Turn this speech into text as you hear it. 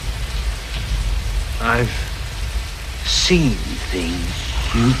I've seen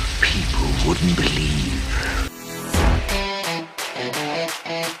things you people wouldn't believe.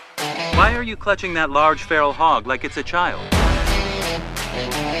 Why are you clutching that large feral hog like it's a child?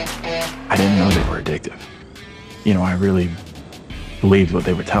 I didn't know they were addictive. I really believed what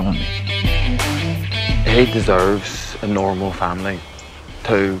they were telling me. He deserves a normal family.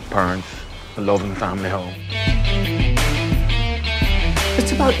 2 parents, a loving family home.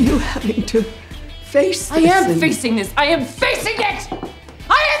 It's about you having to face this. I am facing this. I am facing it!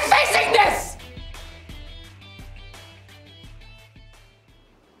 I am facing this!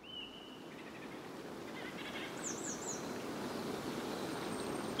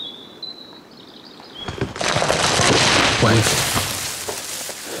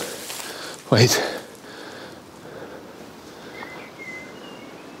 Wait.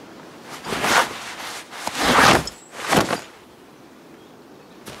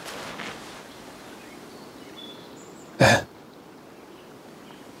 There.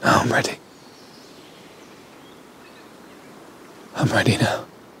 Now I'm ready. I'm ready now.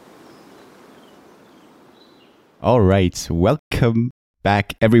 All right, welcome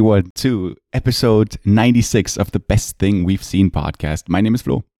back, everyone, to episode 96 of the Best Thing We've Seen podcast. My name is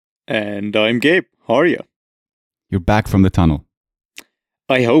Flo. And I'm Gabe. How are you? You're back from the tunnel.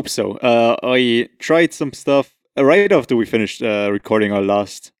 I hope so. I tried some stuff right after we finished recording our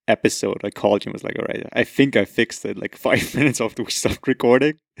last episode. I called you and was like, all right, I think I fixed it like 5 minutes after we stopped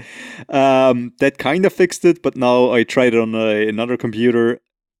recording. That kind of fixed it, but now I tried it on another computer.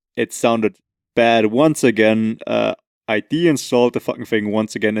 It sounded bad once again. I deinstalled the fucking thing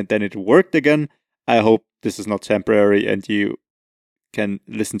once again and then it worked again. I hope this is not temporary and you can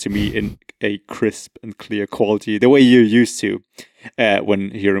listen to me in a crisp and clear quality, the way you're used to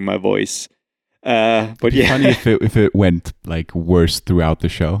when hearing my voice. But yeah, funny if it went like worse throughout the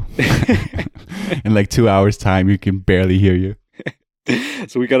show. In like 2 hours time, you can barely hear you.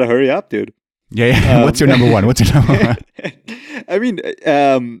 So we gotta hurry up, dude. Yeah. What's your number one? I mean,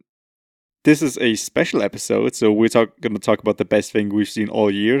 this is a special episode, so we're going to talk about the best thing we've seen all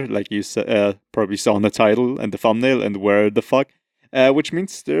year, like you probably saw in the title and the thumbnail, and where the fuck. Which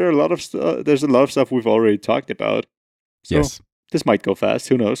means there's a lot of stuff we've already talked about. So yes. This might go fast.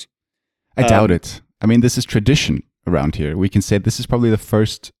 Who knows? I doubt it. I mean, this is tradition around here. We can say this is probably the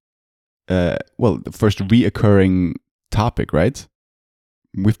first reoccurring topic, right?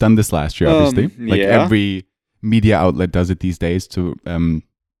 We've done this last year, obviously. Every media outlet does it these days to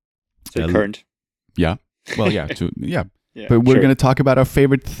current. Yeah. Well, yeah. Yeah, but we're going to talk about our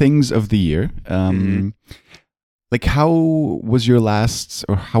favorite things of the year. Like, how were your last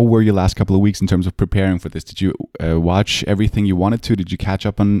couple of weeks in terms of preparing for this? Did you watch everything you wanted to? Did you catch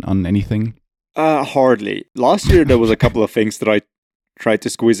up on anything? Hardly. Last year, there was a couple of things that I tried to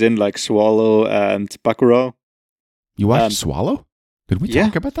squeeze in, like Swallow and Bakuro. You watched Swallow? Did we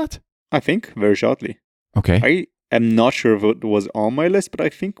talk about that? I think, very shortly. Okay. I am not sure if it was on my list, but I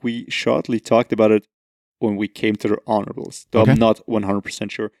think we shortly talked about it when we came to the honorables. So I'm not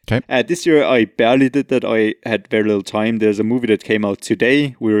 100% sure. Okay. This year, I barely did that. I had very little time. There's a movie that came out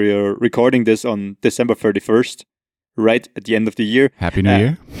today. We're recording this on December 31st, right at the end of the year. Happy New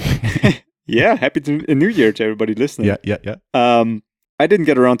Year. Yeah, happy New Year to everybody listening. Yeah. I didn't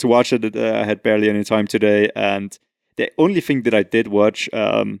get around to watch it. I had barely any time today. And the only thing that I did watch,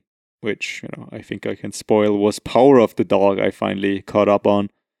 which I think I can spoil, was Power of the Dog. I finally caught up on.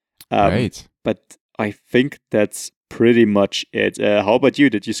 Right. But I think that's pretty much it. How about you?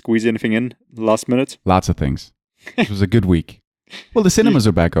 Did you squeeze anything in last minute? Lots of things. It was a good week. Well, the cinemas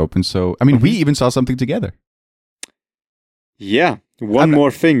are back open, so I mean, we even saw something together. Yeah, one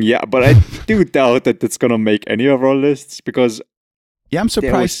more thing. Yeah, but I do doubt that that's gonna make any of our lists because. Yeah, I'm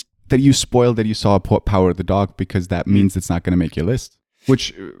surprised that you spoiled that you saw Power of the Dog because that means it's not going to make your list,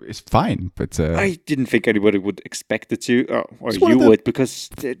 which is fine. But I didn't think anybody would expect it to, or you would, because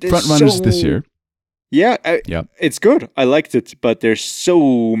front runners this year. Yeah, it's good. I liked it, but there's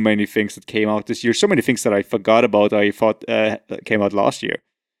so many things that came out this year. So many things that I forgot about. I thought came out last year.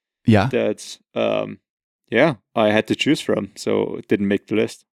 Yeah, that's I had to choose from, so it didn't make the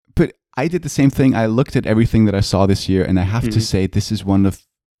list. But I did the same thing. I looked at everything that I saw this year, and I have to say this is one of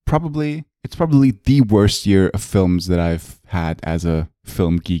probably the worst year of films that I've had as a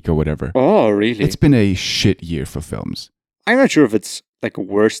film geek or whatever. Oh, really? It's been a shit year for films. I'm not sure if it's like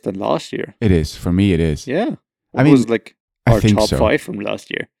worse than last year. It is. For me, it is. Yeah. What was like our top 5 from last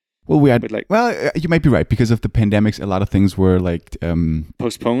year? Well, we had you might be right because of the pandemics. A lot of things were like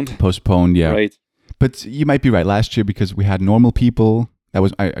postponed. Yeah. Right. But you might be right. Last year because we had Normal People. That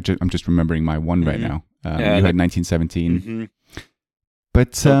was I'm just remembering my one right now. You had 1917. Mm-hmm.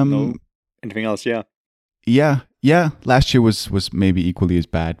 But no, anything else? Yeah. Yeah. Last year was maybe equally as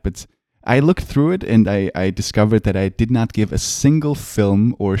bad, but I looked through it and I discovered that I did not give a single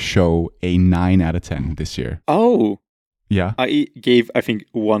film or show a 9 out of 10 this year. Oh, Yeah. I gave, I think,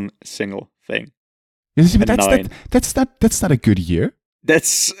 one single thing. But A 9. that's not a good year.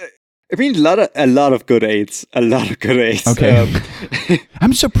 That's, I mean, a lot of good 8s. A lot of good 8s. Okay.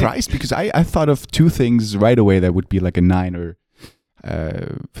 I'm surprised because I thought of 2 things right away that would be like a 9 or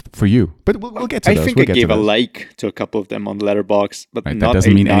for you. But we'll get to those. I think We'll I get to gave a those. like to a couple of them on Letterboxd, but Right, that not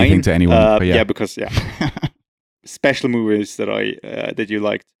doesn't a mean 9. anything to anyone, but yeah. because special movies that you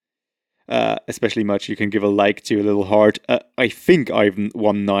liked especially much, you can give a like to, a little heart. I think I've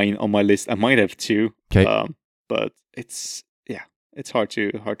won 9 on my list. I might have 2. Okay. But it's hard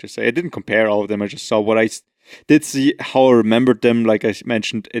to say. I didn't compare all of them. I just saw what I did see, how I remembered them. Like I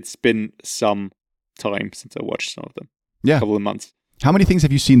mentioned, it's been some time since I watched some of them. Yeah. A couple of months. How many things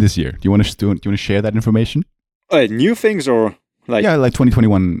have you seen this year? Do you want to share that information? New things or like? Yeah, like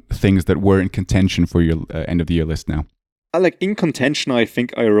 2021 things that were in contention for your end of the year list now. Like in contention, I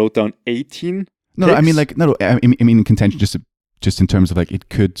think I wrote down 18. No, I mean I mean in contention just in terms of like it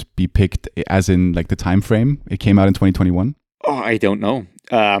could be picked as in like the time frame. It came out in 2021. Oh, I don't know.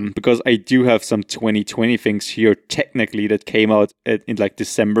 Because I do have some 2020 things here technically that came out in like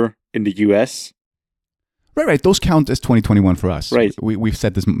December in the US. Right. Those count as 2021 for us. Right. We've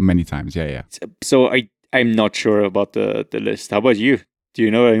said this many times. Yeah. So I'm not sure about the list. How about you? Do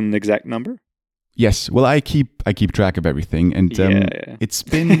you know an exact number? Yes. Well, I keep track of everything, and Yeah. it's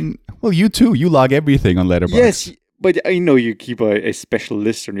been well. You too. You log everything on Letterboxd. Yes, but I know you keep a special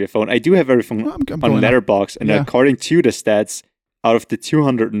list on your phone. I do have everything Well, I'm on going up. Letterboxd, and Yeah. according to the stats, out of the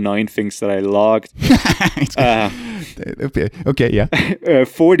 209 things that I logged, Okay. Yeah.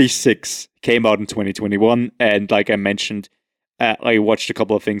 46 came out in 2021, and like I mentioned, I watched a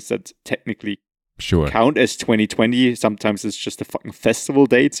couple of things that technically Sure. count as 2020. Sometimes it's just the fucking festival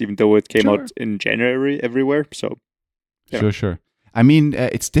dates, even though it came Sure. out in January everywhere. So yeah. Sure. I mean,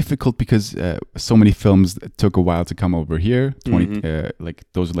 it's difficult because so many films took a while to come over here. Like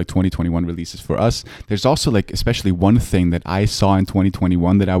those are like 2021 releases for us. There's also like especially one thing that I saw in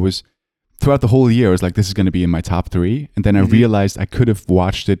 2021 that I was throughout the whole year I was like, this is going to be in my top 3, and then I realized I could have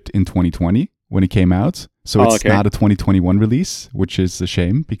watched it in 2020 when it came out. So it's not a 2021 release, which is a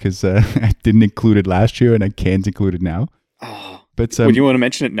shame because I didn't include it last year and I can't include it now. Oh, But would you want to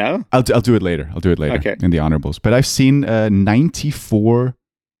mention it now? I'll do it later. Okay. In the honorables. But I've seen 94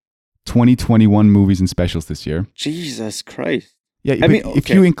 2021 movies and specials this year. Jesus Christ. Yeah, I mean, if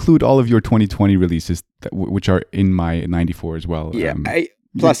you include all of your 2020 releases, which are in my 94 as well. Yeah, I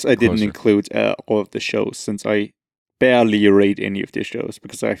you're didn't closer. include all of the shows since I barely rate any of the shows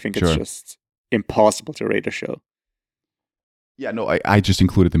because I think it's Sure. just impossible to rate a show. Yeah, no, I just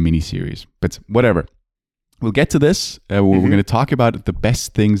included the miniseries. But whatever. We'll get to this. We're going to talk about the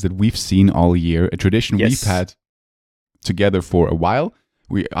best things that we've seen all year, a tradition Yes. we've had together for a while.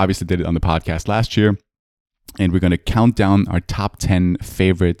 We obviously did it on the podcast last year. And we're going to count down our top 10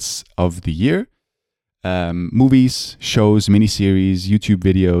 favorites of the year. Movies, shows, miniseries, YouTube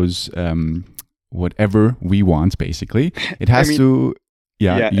videos, whatever we want, basically. It has to...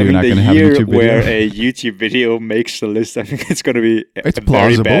 Yeah, you're not going to have a year YouTube video. where a YouTube video makes the list, I think it's going to be It's a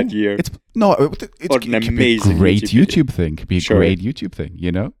plausible. very bad year. It Or an could be a amazing great YouTube YouTube thing. Could be a Sure. great YouTube thing,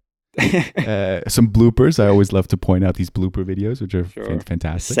 you know? Some bloopers. I always love to point out these blooper videos, which are Sure.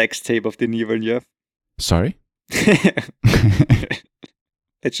 fantastic. Sex tape of Denis Villeneuve. Sorry?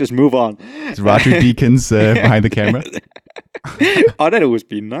 Let's just move on. It's Roger Deakins behind the camera. Oh, that would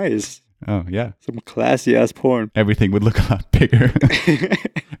be nice. Oh, yeah. Some classy ass porn. Everything would look a lot bigger.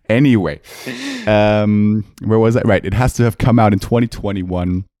 Anyway, where was I? Right. It has to have come out in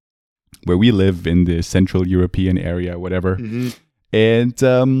 2021, where we live in the Central European area, whatever. And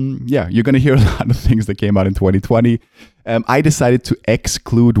yeah, you're going to hear a lot of things that came out in 2020. I decided to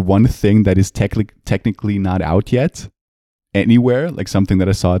exclude one thing that is technically not out yet anywhere, like something that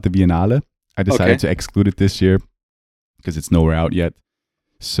I saw at the Biennale. I decided to exclude it this year because it's nowhere out yet.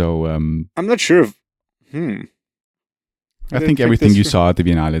 So I'm not sure if... I think everything you saw at the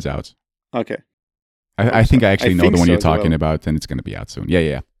Biennale is out. Okay. I think I actually know think the one so you're as talking well. about, and it's going to be out soon.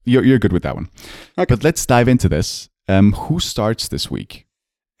 Yeah. You're good with that one. Okay. But let's dive into this. Who starts this week?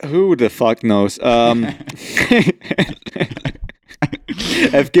 Who the fuck knows?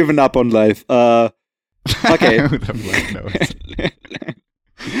 I've given up on life. Okay. Who the fuck knows?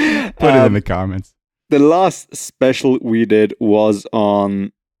 Put it in the comments. The last special we did was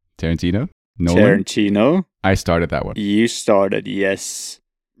on Tarantino? Nolan? Tarantino. I started that one. You started, yes.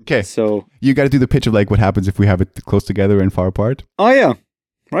 Okay. So, You got to do the pitch of like what happens if we have it close together and far apart. oh yeah,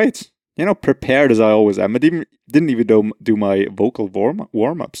 right. prepared as I always am. I didn't even do my vocal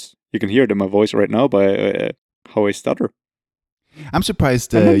warm-ups. You can hear it in my voice right now by how I stutter. I'm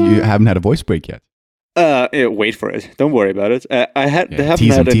surprised you haven't had a voice break yet. Yeah, wait for it. Don't worry about it. They haven't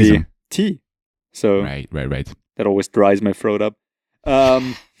had any tea. So right. That always dries my throat up.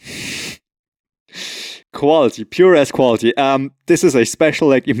 Quality, pure as quality. This is a special,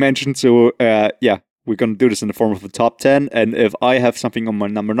 like you mentioned. So we're gonna do this in the form of a top 10. And if I have something on my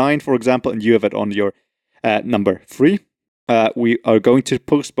number 9, for example, and you have it on your number 3, we are going to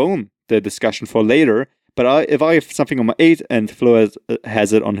postpone the discussion for later. But if I have something on my 8 and Flo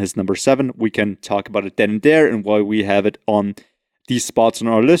has it on his number 7, we can talk about it then and there and why we have it on these spots on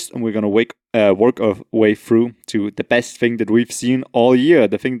our list. And we're going to work our way through to the best thing that we've seen all year,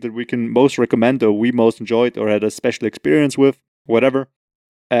 the thing that we can most recommend or we most enjoyed or had a special experience with, whatever.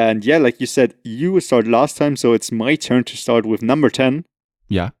 And yeah, like you said, you started last time, so it's my turn to start with number 10.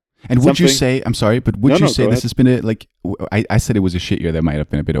 Yeah. And would you say, I'm sorry, but would you say this has been I said it was a shit year that might have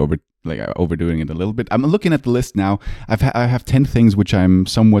been a bit overdoing it a little bit. I'm looking at the list now. I have 10 things which I'm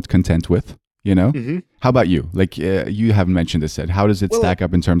somewhat content with, Mm-hmm. How about you? Like, you haven't mentioned this yet. How does it stack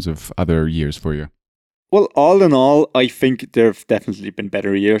up in terms of other years for you? Well, all in all, I think there have definitely been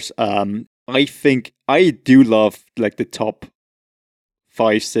better years. I think I do love like the top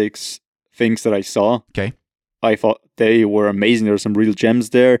 5-6 things that I saw. Okay. I thought they were amazing. There were some real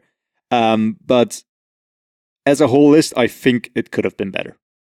gems there. But as a whole list, I think it could have been better.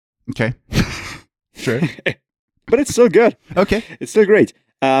 Okay. Sure. But it's still good. Okay. It's still great.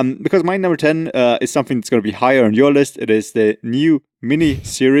 Because my number 10 is something that's going to be higher on your list. It is the new mini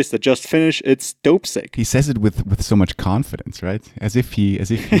series that just finished. It's Dopesick. He says it with so much confidence, right? As if he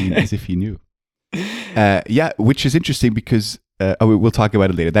knew. Yeah, which is interesting because we'll talk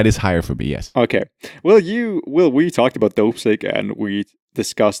about it later. That is higher for me, yes. Okay. Well, we talked about Dopesick and we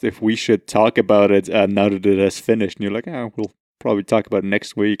discussed if we should talk about it now that it has finished. And you're like, we'll probably talk about it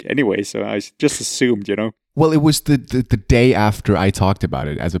next week anyway. So I just assumed, Well, it was the day after I talked about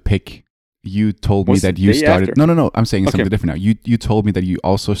it as a pick. You told me that you started. After? No. I'm saying something different now. You told me that you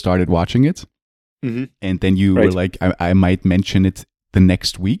also started watching it, and then you were like, I might mention it the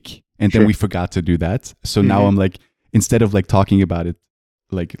next week, and then we forgot to do that. So now I'm like, instead of like talking about it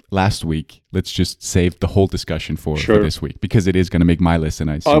like last week, let's just save the whole discussion for this week because it is going to make my list, and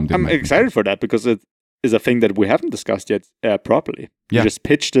I assumed I'm excited for that because it is a thing that we haven't discussed yet properly. You just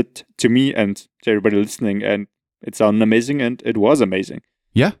pitched it to me and to everybody listening, and it sounded amazing, and it was amazing.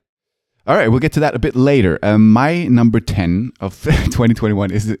 Yeah. All right, we'll get to that a bit later. My number 10 of 2021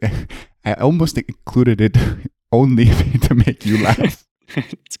 is, I almost included it only to make you laugh.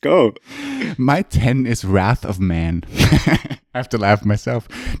 Let's go. My 10 is Wrath of Man. I have to laugh myself.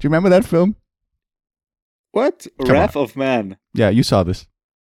 Do you remember that film? What? Wrath of Man? Yeah, you saw this.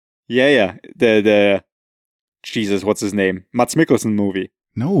 Yeah. The Jesus, what's his name? Mads Mikkelsen movie.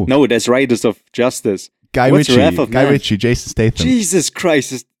 No, that's Riders of Justice. Guy Ritchie, Jason Statham. Jesus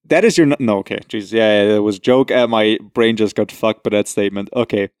Christ, that is your... No, okay. Jesus, yeah, that was a joke. My brain just got fucked by that statement.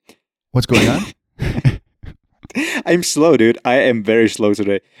 Okay. What's going on? I'm slow, dude. I am very slow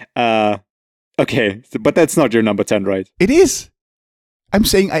today. Okay, but that's not your number 10, right? It is. I'm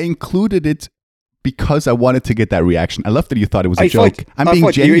saying I included it because I wanted to get that reaction. I love that you thought it was a joke. I'm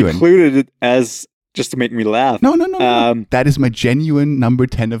being genuine. You included it as just to make me laugh. No. That is my genuine number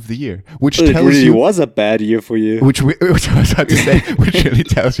 10 of the year, which it tells really you was a bad year for you. Which I was about to say, which really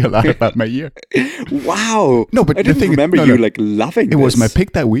tells you a lot about my year. Wow. No, but I didn't remember you like loving it. It was my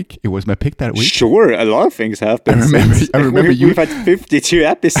pick that week. Sure, a lot of things have been. I remember we've had 52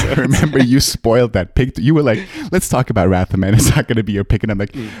 episodes. I remember you spoiled that pick. You were like, "Let's talk about Wrath of Man." It's not going to be your pick, and I'm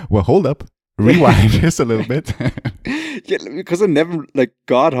like, "Well, hold up." Rewind just a little bit. Yeah, because I never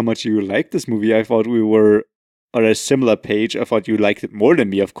got how much you liked this movie. I thought we were on a similar page. I thought you liked it more than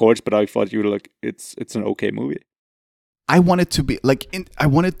me, of course, but I thought you were like, it's an okay movie. I wanted to be I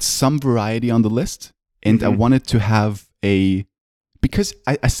wanted some variety on the list, and I wanted to have because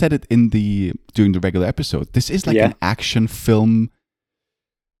I said it during the regular episode. This is like an action film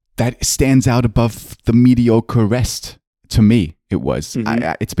that stands out above the mediocre rest. To me, it was.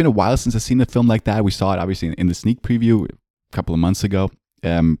 It's been a while since I've seen a film like that. We saw it obviously in the sneak preview a couple of months ago.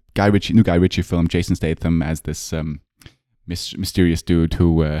 New Guy Ritchie film. Jason Statham as this mysterious dude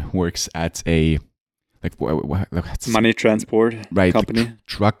who works at a money transport company.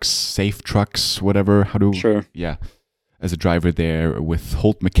 Trucks, safe trucks, whatever. Sure. Yeah, as a driver there with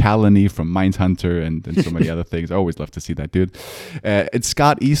Holt McCallany from Mindhunter and so many other things. I always love to see that dude. It's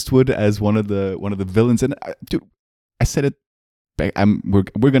Scott Eastwood as one of the villains, and dude. I said it.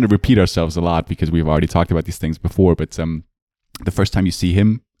 We're going to repeat ourselves a lot because we've already talked about these things before. But the first time you see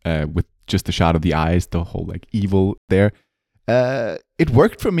him, with just the shot of the eyes, the whole like evil there. It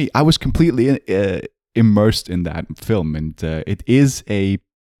worked for me. I was completely immersed in that film, and it is a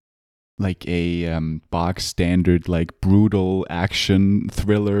box standard like brutal action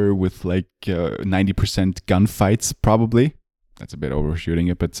thriller with like 90% gunfights. Probably that's a bit overshooting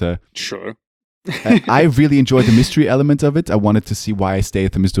it, but Sure. I really enjoyed the mystery element of it. I wanted to see why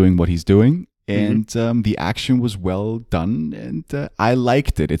Statham is doing what he's doing. And the action was well done, and I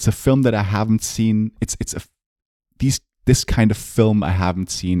liked it. It's a film that I haven't seen. This kind of film I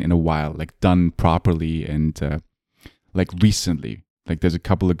haven't seen in a while, like done properly and like recently. Like there's a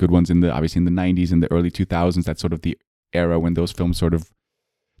couple of good ones obviously in the 90s and the early 2000s. That's sort of the era when those films sort of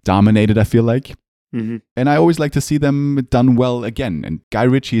dominated, I feel like. Mm-hmm. And I always like to see them done well again. And Guy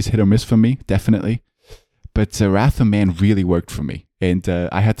Ritchie is hit or miss for me, definitely. But Wrath of Man really worked for me. And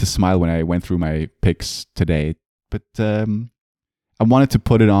I had to smile when I went through my picks today. But I wanted to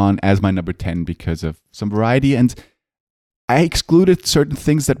put it on as my number 10 because of some variety. And I excluded certain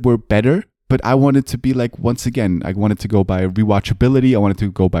things that were better. But I wanted to be like, once again, I wanted to go by rewatchability. I wanted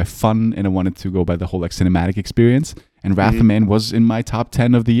to go by fun. And I wanted to go by the whole like cinematic experience. And Wrath of Man was in my top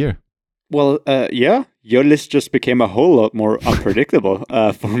 10 of the year. Well, yeah, your list just became a whole lot more unpredictable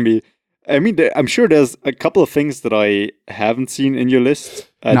for me. I mean, I'm sure there's a couple of things that I haven't seen in your list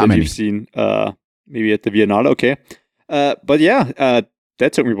that many. you've seen maybe at the Biennale. Okay. But yeah,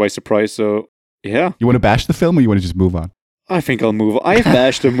 that took me by surprise. So, yeah. You want to bash the film or you want to just move on? I think I'll move on. I've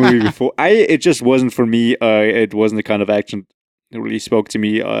bashed the movie before. It just wasn't for me. It wasn't the kind of action that really spoke to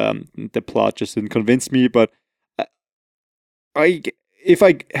me. The plot just didn't convince me. But if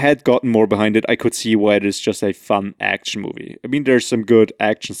I had gotten more behind it, I could see why it is just a fun action movie. I mean, there's some good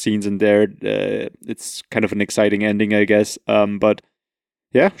action scenes in there. It's kind of an exciting ending, I guess. But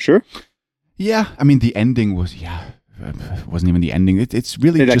yeah, sure. Yeah, I mean, the ending was, it wasn't even the ending. It's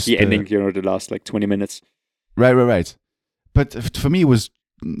really like just the ending, the last like 20 minutes. Right. But for me, it was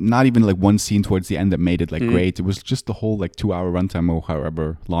not even like one scene towards the end that made it like great. It was just the whole like 2-hour runtime or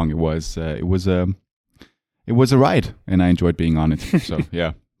however long it was. It was a ride, and I enjoyed being on it. So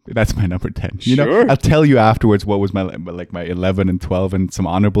yeah, that's my number 10. You know, I'll tell you afterwards what was my 11 and 12 and some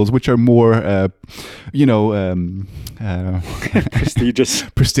honorables, which are more,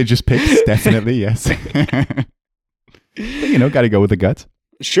 prestigious picks. Definitely, yes. But, got to go with the gut.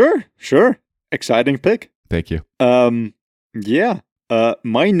 Sure. Exciting pick. Thank you. Yeah.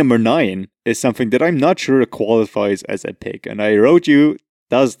 My number 9 is something that I'm not sure qualifies as a pick, and I wrote you.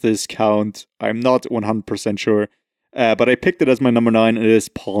 Does this count? I'm not 100% sure. But I picked it as my number 9. It is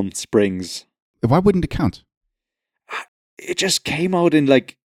Palm Springs. Why wouldn't it count? It just came out in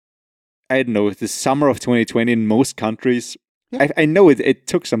like, I don't know, the summer of 2020 in most countries. Yeah. I know it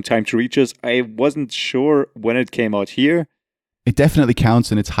took some time to reach us. I wasn't sure when it came out here. It definitely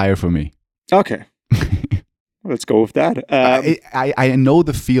counts and it's higher for me. Okay. Let's go with that. I know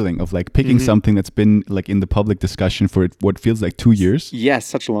the feeling of like picking something that's been like in the public discussion for what feels like 2 years. Yes,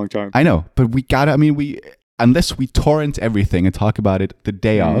 such a long time. I know, but unless we torrent everything and talk about it the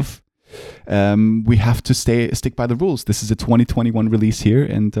day of, we have to stick by the rules. This is a 2021 release here,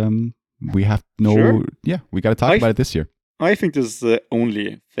 and we have we got to talk about it this year. I think this is the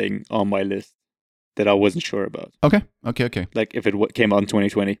only thing on my list that I wasn't sure about. Okay. Like if it came out in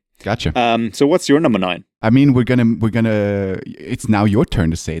 2020. Gotcha. So what's your number 9? I mean, we're gonna. It's now your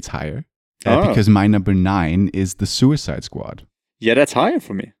turn to say it's higher, because my number 9 is The Suicide Squad. Yeah, that's higher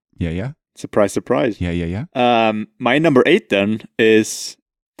for me. Yeah. Surprise. Yeah. My number 8 then is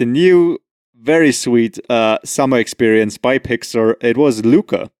the new, very sweet summer experience by Pixar. It was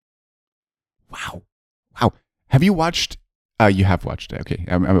Luca. Wow. Have you watched? You have watched it. Okay.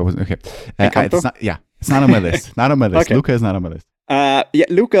 I wasn't okay. It's not. Yeah, it's not on my list. Okay. Luca is not on my list. Yeah,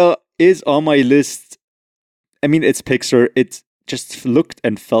 Luca is on my list. I mean, it's Pixar. It just looked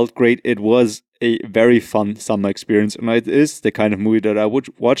and felt great. It was a very fun summer experience, and it is the kind of movie that I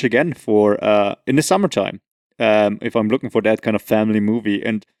would watch again for in the summertime. If I'm looking for that kind of family movie.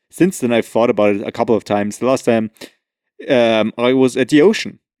 And since then, I've thought about it a couple of times. The last time I was at the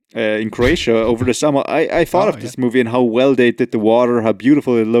ocean in Croatia over the summer, I thought of this movie and how well they did the water, how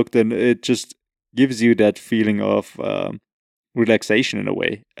beautiful it looked, and it just gives you that feeling of relaxation in a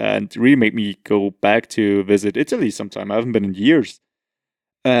way, and really make me go back to visit Italy sometime. I haven't been in years,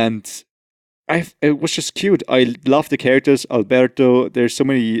 and it was just cute. I love the characters. Alberto, there's so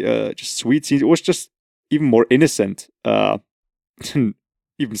many just sweet scenes. It was just even more innocent than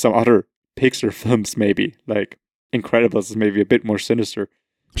even some other Pixar films, maybe like Incredibles is maybe a bit more sinister.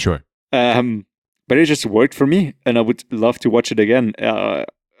 Sure. But it just worked for me, and I would love to watch it again.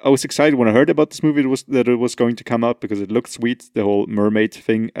 I was excited when I heard about this movie that it was going to come out because it looked sweet, the whole mermaid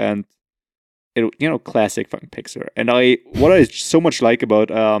thing, and it, classic fucking Pixar. And what I so much like about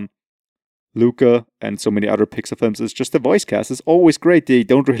Luca and so many other Pixar films is just the voice cast is always great. They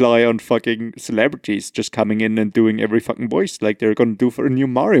don't rely on fucking celebrities just coming in and doing every fucking voice like they're gonna do for a new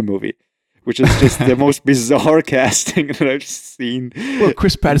Mario movie, which is just the most bizarre casting that I've seen. Well,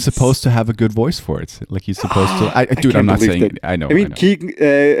 Chris Pratt is supposed to have a good voice for it. Like he's supposed to. Dude, I'm not saying it. I know. I mean,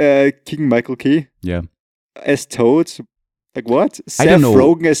 Keegan Michael Key. Yeah. As Toad. Like what? I don't Seth know.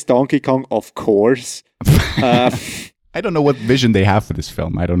 Rogen as Donkey Kong, of course. I don't know what vision they have for this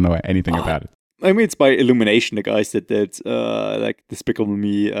film. I don't know anything about it. I mean, it's by Illumination, the guys that did like Despicable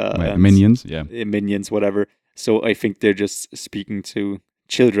Me, and Minions, yeah, Minions, whatever. So I think they're just speaking to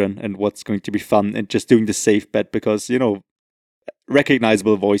children and what's going to be fun, and just doing the safe bet because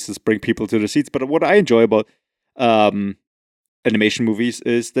recognizable voices bring people to the seats. But what I enjoy about animation movies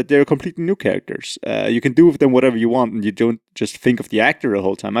is that they're completely new characters. You can do with them whatever you want, and you don't just think of the actor the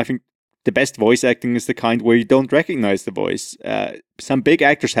whole time. I think the best voice acting is the kind where you don't recognize the voice. Some big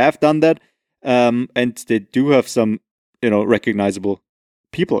actors have done that, and they do have some, recognizable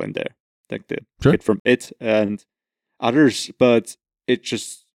people in there, like the kid from It and others. But it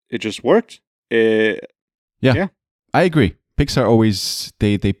just worked. Yeah, I agree. Pixar always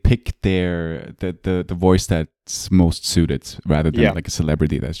they pick the voice that's most suited rather than like a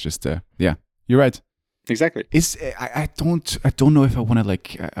celebrity that's just you're right. Exactly. I don't know if I want to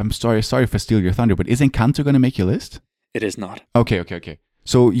like. I'm sorry if I steal your thunder, but is Encanto going to make your list? It is not. Okay.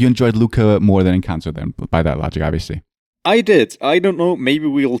 So you enjoyed Luca more than Encanto then, by that logic, obviously. I did. I don't know. Maybe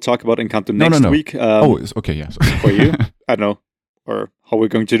we'll talk about Encanto next week. Okay, yeah. For you, I don't know, or how we're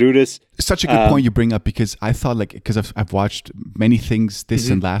going to do this. Such a good point you bring up because I thought because I've watched many things this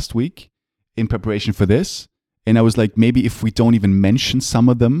and last week in preparation for this, and I was like, maybe if we don't even mention some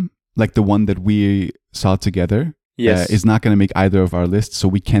of them, like the one that we saw together, is not going to make either of our lists, so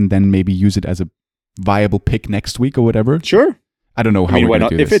we can then maybe use it as a viable pick next week or whatever. Sure. I don't know how we're going to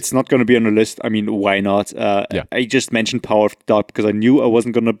do this. If it's not going to be on the list, I mean, why not? I just mentioned Power of the Dog because I knew I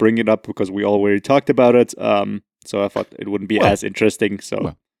wasn't going to bring it up because we already talked about it. So I thought it wouldn't be as interesting.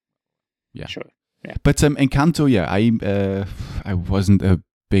 So, sure. Yeah. But Encanto, I wasn't a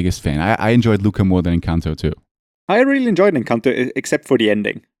biggest fan. I enjoyed Luca more than Encanto too. I really enjoyed Encanto, except for the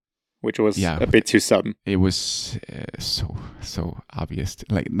ending, which was a bit too sudden. It was so obvious.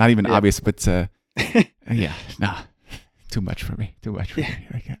 Like, not even obvious, but too much for me.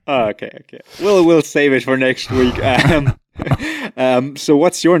 Okay. We'll save it for next week. So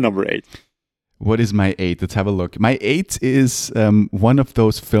what's your number 8? What is my 8? Let's have a look. My 8 is one of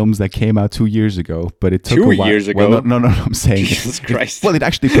those films that came out 2 years ago, but it took a while. 2 years ago? Well, no, I'm saying Jesus Christ. It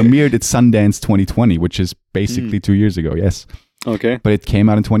actually premiered at Sundance 2020, which is basically 2 years ago, yes. Okay. But it came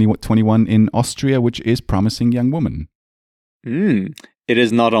out in 2021 in Austria, which is Promising Young Woman. It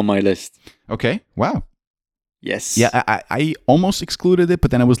is not on my list. Okay, wow. Yes. Yeah, I almost excluded it,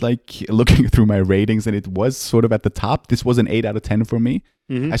 but then I was like looking through my ratings and it was sort of at the top. This was an 8 out of 10 for me.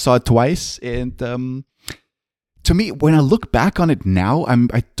 I saw it twice, and to me, when I look back on it now,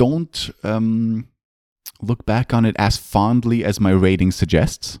 I don't look back on it as fondly as my rating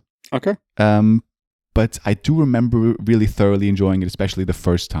suggests. Okay. But I do remember really thoroughly enjoying it, especially the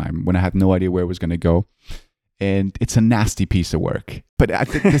first time when I had no idea where it was going to go. And it's a nasty piece of work. But I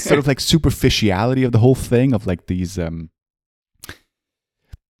think this sort of like superficiality of the whole thing of like these,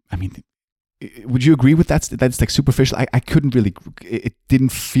 would you agree with that? That's like superficial. I couldn't really, it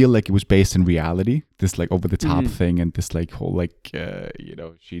didn't feel like it was based in reality. This like over the top thing and this like whole like,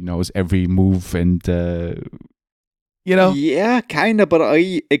 she knows every move and, Yeah, kind of, but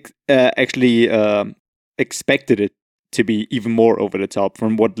I actually expected it to be even more over the top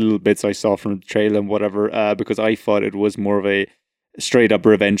from what little bits I saw from the trailer and whatever, because I thought it was more of a straight up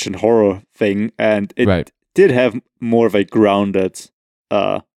revenge and horror thing, and it did have more of a grounded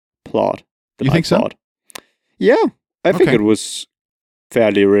plot. You think so? Yeah, I think it was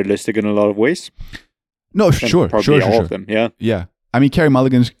fairly realistic in a lot of ways. No, sure. All of them, yeah. Yeah. I mean, Carey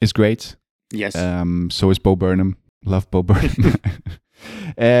Mulligan is great. Yes. So is Bo Burnham. Love Bo Burnham.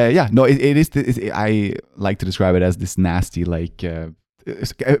 It is. I like to describe it as this nasty, like, to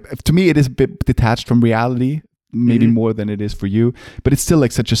me, it is a bit detached from reality, maybe more than it is for you, but it's still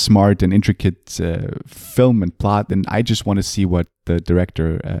like such a smart and intricate film and plot. And I just want to see what the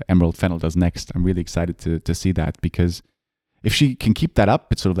director, Emerald Fennell, does next. I'm really excited to see that, because if she can keep that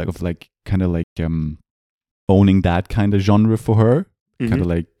up, it's sort of like owning that kind of genre for her, kind of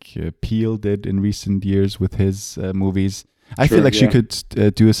like Peele did in recent years with his movies. I feel like she could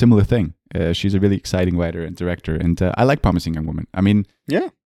do a similar thing. She's a really exciting writer and director, and I like Promising Young Woman. I mean,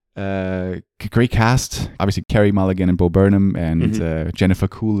 Great cast. Obviously, Carey Mulligan and Bo Burnham and Jennifer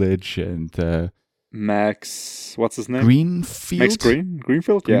Coolidge and Max, what's his name? Greenfield.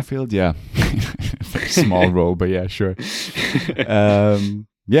 Greenfield. Yeah. Greenfield. Yeah. Very small role, but yeah, sure.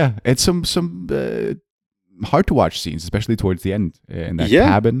 Yeah, it's some hard to watch scenes, especially towards the end in that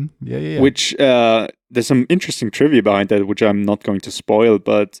cabin. Yeah. Which there's some interesting trivia behind that, which I'm not going to spoil,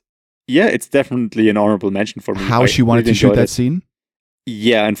 but yeah, it's definitely an honorable mention for me. How she wanted to shoot that scene?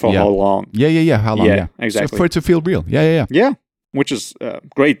 Yeah, and for how long? Yeah. How long? Yeah, exactly. So for it to feel real. Yeah. Yeah, which is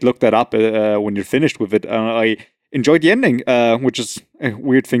great. Look that up when you're finished with it. I enjoyed the ending, which is a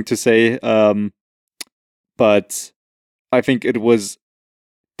weird thing to say, but I think it was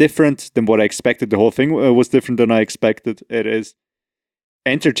different than what I expected. The whole thing was different than I expected. It is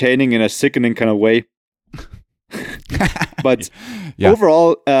entertaining in a sickening kind of way. But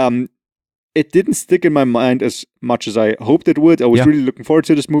overall, it didn't stick in my mind as much as I hoped it would. I was really looking forward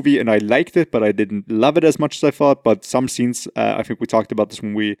to this movie, and I liked it, but I didn't love it as much as I thought. But some scenes, I think we talked about this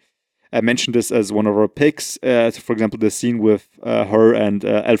when we mentioned this as one of our picks. For example, the scene with her and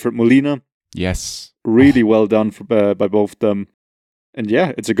Alfred Molina. Yes. Really well done by both of them. And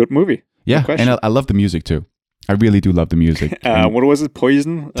yeah, it's a good movie. Yeah, and I love the music too. I really do love the music. What was it?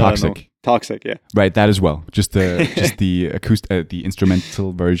 Poison? Toxic. No. Toxic, yeah. Right, that as well. Just the acoustic, the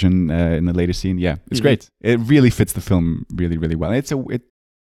instrumental version in the later scene. Yeah, it's great. It really fits the film really, really well.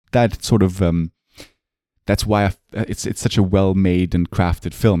 That sort of that's why it's such a well-made and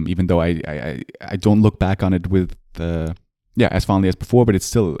crafted film. Even though I don't look back on it with as fondly as before, but it's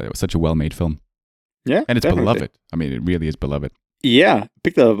still such a well-made film. Yeah, and it's definitely beloved. I mean, it really is beloved. Yeah,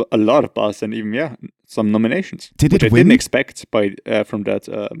 picked up a lot of buzz and even some nominations. Did it win? I win? Didn't expect from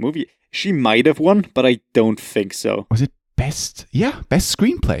that movie. She might have won, but I don't think so. Was it best? Yeah, best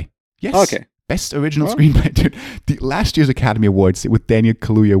screenplay. Yes. Okay. Best original screenplay. Dude, the last year's Academy Awards with Daniel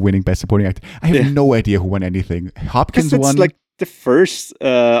Kaluuya winning Best Supporting Actor. I have no idea who won anything. Hopkins won. It's like the first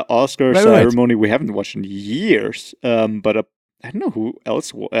Oscar ceremony we haven't watched in years. But I don't know who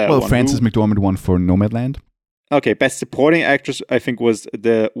else won. Frances McDormand won for Nomadland. Okay, Best Supporting Actress, I think, was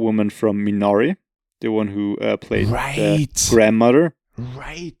the woman from Minari, the one who played the grandmother.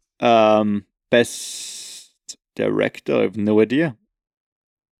 Right. Best Director, I have no idea.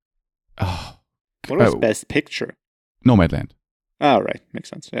 Oh. What was Best Picture? Nomadland. Oh, right. Makes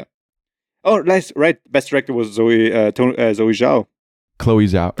sense, yeah. Oh, right. Best Director was Zoe Zhao. Chloe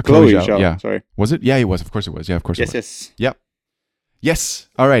Zhao. Chloe Zhao, yeah. Sorry. Was it? Yeah, it was. Of course it was. Yeah, of course it was. Yes. Yep. Yes.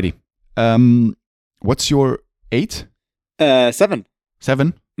 Alrighty. What's your 8? 7.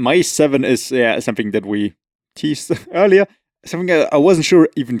 7? My 7 is something that we teased earlier. Something I wasn't sure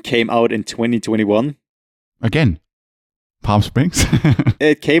even came out in 2021. Again, Palm Springs?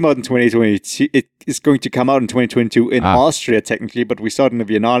 It came out in 2022. It is going to come out in 2022 in Austria, technically, but we saw it in the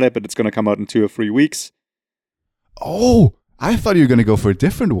Biennale, but it's going to come out in 2 or 3 weeks. Oh, I thought you were going to go for a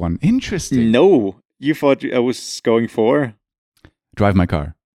different one. Interesting. No, you thought I was going for... Drive My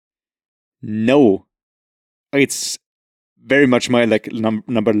Car. No. It's very much my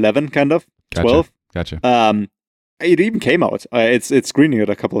number 11 kind of. 12. Gotcha. It even came out. It's screening at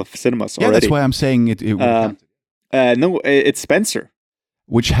a couple of cinemas already. Yeah, that's why I'm saying it no, it's Spencer.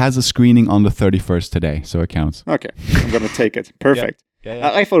 Which has a screening on the 31st today, so it counts. Okay, I'm going to take it. Perfect.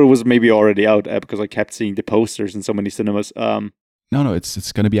 Yeah. I thought it was maybe already out because I kept seeing the posters in so many cinemas. No,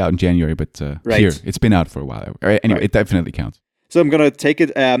 it's going to be out in January, but here, it's been out for a while. Anyway, It definitely counts. So I'm going to take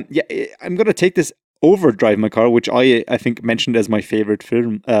it. I'm going to take this over Drive My Car, which I think mentioned as my favorite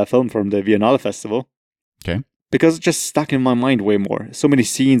film from the Biennale Festival. Okay. Because it just stuck in my mind way more. So many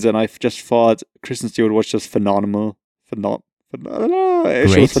scenes, and I've just thought Kristen Stewart was just phenomenal. She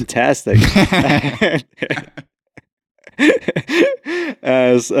was fantastic.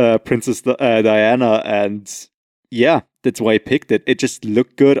 As Princess Diana, and yeah, that's why I picked it. It just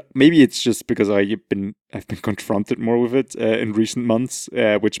looked good. Maybe it's just because I've been confronted more with it in recent months,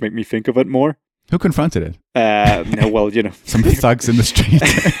 which make me think of it more. Who confronted it? No, well, some thugs in the street.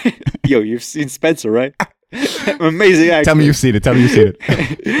 Yo, you've seen Spencer, right? Amazing actor. Tell me you've seen it.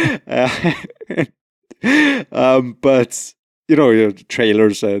 But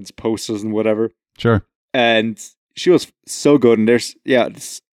trailers and posters and whatever. Sure. And she was so good. And there's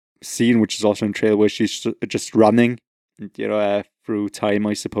this scene which is also in the trailer where she's just running, through time,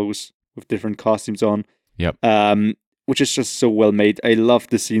 I suppose, with different costumes on. Yep. Which is just so well made. I love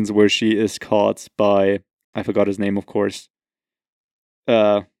the scenes where she is caught by, I forgot his name, of course.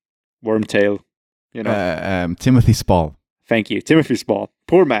 Wormtail. Timothy Spall. Thank you, Timothy Spall.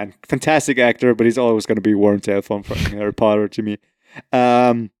 Poor man, fantastic actor, but he's always going to be Wormtail from Harry Potter to me.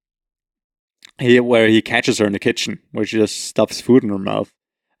 Where he catches her in the kitchen, where she just stuffs food in her mouth.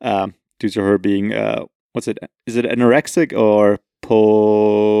 due to her being what's it? Is it anorexic or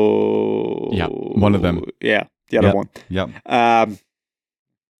Yeah, one of them. Yeah, the other one. Yeah.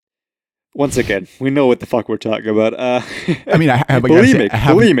 Once again, we know what the fuck we're talking about. I mean,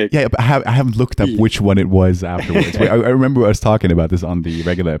 bulimic. Yeah, but I haven't looked up which one it was afterwards. I remember us talking about this on the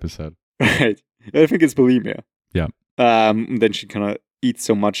regular episode. Right. I think it's bulimia. Yeah. Then she kind of eats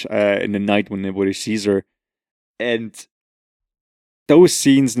so much in the night when nobody sees her, and those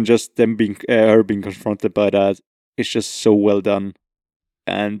scenes and just them being her being confronted by that, it's just so well done,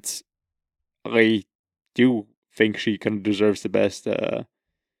 and I do think she kind of deserves the best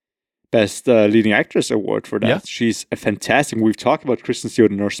leading actress award for that. Yeah. She's a fantastic. We've talked about Kristen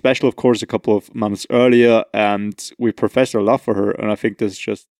Stewart in our special, of course, a couple of months earlier, and we professed our love for her. And I think this is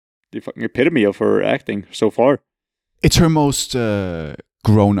just the fucking epitome of her acting so far. It's her most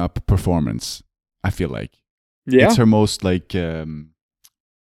grown-up performance, I feel like. Yeah, it's her most like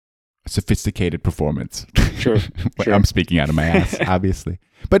sophisticated performance. Sure. Sure. I'm speaking out of my ass, obviously,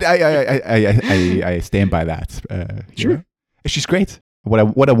 but I stand by that. Sure. Yeah. She's great. What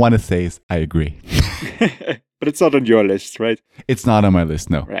I want to say is I agree. But it's not on your list, right? It's not on my list,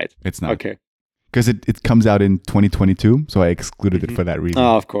 no. Right. It's not. Okay. Because it comes out in 2022, so I excluded it for that reason.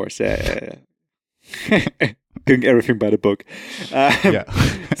 Oh, of course. Yeah. Doing everything by the book. Yeah.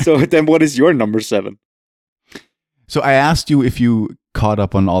 So then what is your number 7? So I asked you if you caught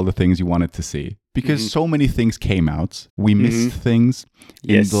up on all the things you wanted to see. Because so many things came out. We missed things.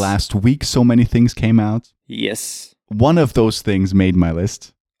 In the last week, so many things came out. Yes. One of those things made my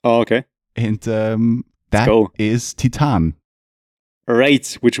list. Oh, okay. And that is Titan.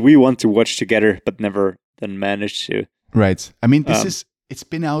 Right, which we want to watch together, but never then managed to. Right. I mean, it's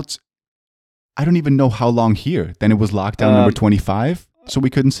been out, I don't even know how long here. Then it was lockdown number 25, so we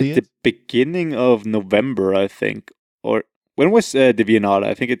couldn't see it. The beginning of November, I think. Or when was the Biennale?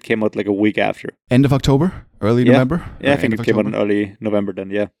 I think it came out like a week after. End of October? Early November? Yeah, I think it came out in early November then,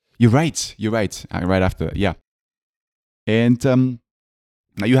 yeah. You're right. Right after that, yeah. And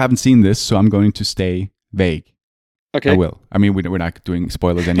now you haven't seen this, so I'm going to stay vague. Okay. I will. I mean, we're not doing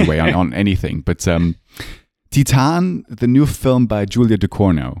spoilers anyway on anything. But Titan, the new film by Julia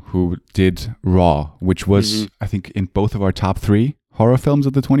Ducournau, who did Raw, which was, I think, in both of our top 3 horror films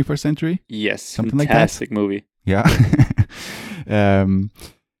of the 21st century. Yes, something fantastic like that. Movie. Yeah. And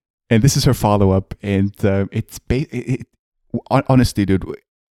this is her follow-up. And honestly, dude,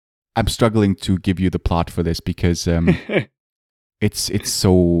 I'm struggling to give you the plot for this because it's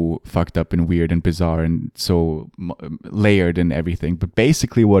so fucked up and weird and bizarre and so layered and everything. But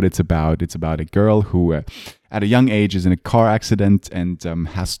basically what it's about a girl who at a young age is in a car accident and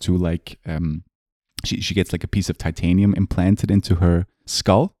has to like, she gets like a piece of titanium implanted into her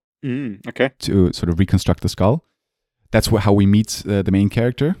skull okay. to sort of reconstruct the skull. That's how we meet the main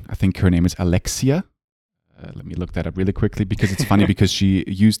character. I think her name is Alexia. Let me look that up really quickly because it's funny because she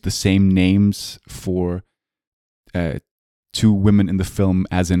used the same names for 2 women in the film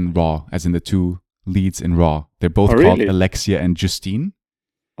as in Raw, as in the 2 leads in Raw. They're both called Alexia and Justine.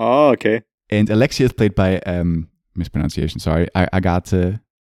 Oh, okay. And Alexia is played by, mispronunciation, sorry, Agathe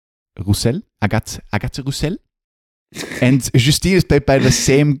Roussel. Agathe Roussel. And Justine is played by the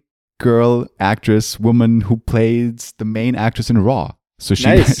same girl, actress, woman who plays the main actress in Raw. So she's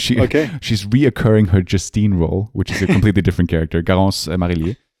reoccurring her Justine role, which is a completely different character, Garance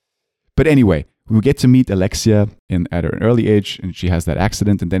Marillier. But anyway, we get to meet Alexia at an early age, and she has that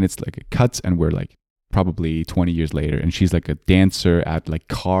accident, and then it's like a cut, and we're like probably 20 years later, and she's like a dancer at like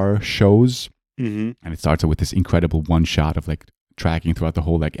car shows, and it starts out with this incredible one shot of like tracking throughout the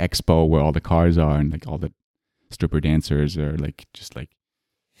whole like expo where all the cars are, and like all the stripper dancers are like just like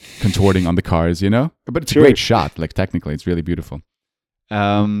contorting on the cars, you know? But it's a great shot, like technically, it's really beautiful.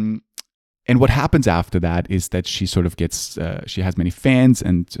 And what happens after that is that she sort of gets, she has many fans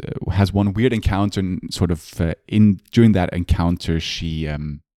and has one weird encounter, and sort of during that encounter, she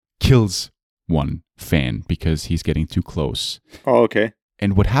kills one fan because he's getting too close. Oh, okay.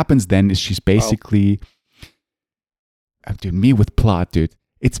 And what happens then is she's basically, dude, me with plot, dude.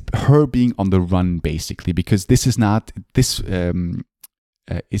 It's her being on the run basically, because this is not,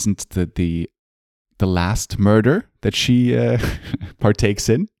 isn't the last murder that she partakes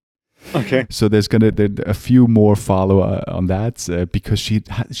in. Okay. So there's a few more follow on that because she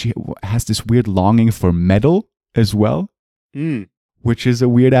has this weird longing for metal as well, which is a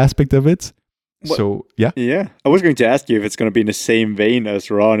weird aspect of it. What? So yeah. I was going to ask you if it's going to be in the same vein as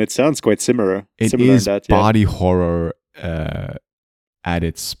Raw, and it sounds quite similar. It similar is in that, body horror at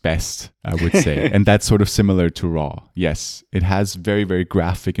its best, I would say. And that's sort of similar to Raw. Yes, it has very, very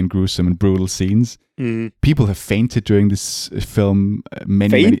graphic and gruesome and brutal scenes. People have fainted during this film.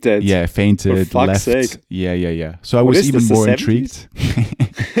 Fainted? Yeah, fainted, For fuck's left. sake. Yeah. So I What was is even this, the more 70s? intrigued.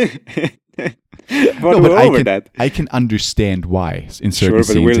 But No, we're I over can, that. I can understand why in certain Sure, but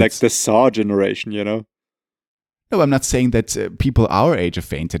scenes. we're like it's- the Saw generation, you know? No, I'm not saying that people our age have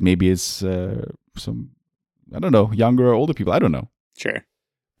fainted. Maybe it's some, I don't know, younger or older people. I don't know. Sure.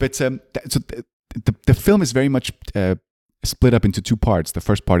 But so the film is very much split up into two parts. The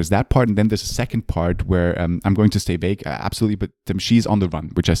first part is that part, and then there's a second part where I'm going to stay vague, absolutely, but she's on the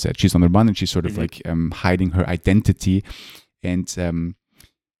run, which I said. She's on the run, and she's sort of like hiding her identity, and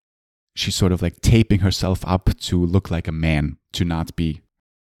she's sort of like taping herself up to look like a man,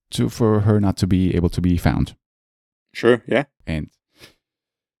 for her not to be able to be found. Sure, yeah. And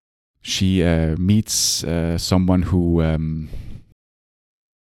she meets someone who.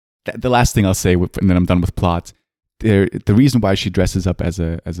 The last thing I'll say, and then I'm done with plot. The reason why she dresses up as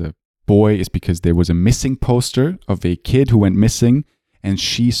a boy is because there was a missing poster of a kid who went missing, and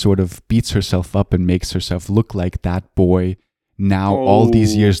she sort of beats herself up and makes herself look like that boy now all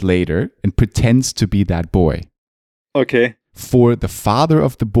these years later, and pretends to be that boy. Okay. For the father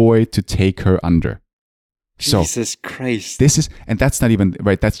of the boy to take her under. So Jesus Christ. this is, and that's not even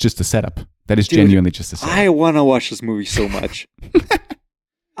right. That's just a setup. That is Dude, genuinely just a setup. I want to watch this movie so much.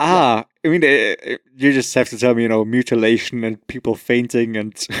 I mean, you just have to tell me, mutilation and people fainting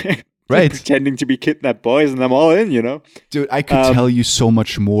and Right. pretending to be kidnapped boys, and I'm all in, Dude, I could tell you so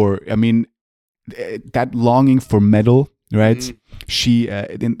much more. I mean, that longing for metal, right? She,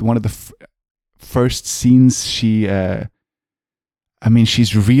 in one of the first scenes, she's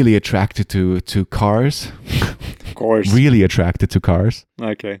really attracted to cars. Of course. Really attracted to cars.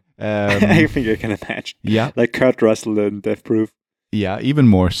 Okay. I think I can imagine. Yeah. Like Kurt Russell in Death Proof. Yeah, even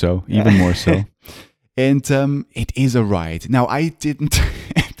more so. And it is a ride. Now, I didn't...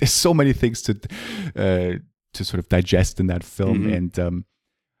 There's so many things to sort of digest in that film. And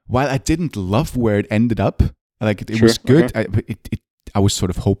while I didn't love where it ended up, like it was good, I was sort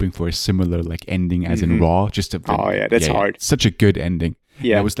of hoping for a similar like ending as in Raw. Just That's hard. Such a good ending.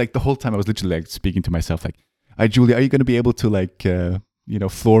 Yeah. And I was like, the whole time I was literally like speaking to myself like, Julia, are you going to be able to like,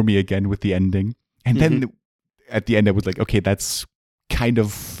 floor me again with the ending? And then at the end I was like, okay, that's kind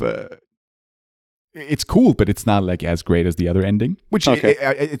of... it's cool, but it's not like as great as the other ending. Which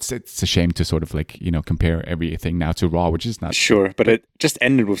it's a shame to sort of like compare everything now to Raw, which is not sure. But it just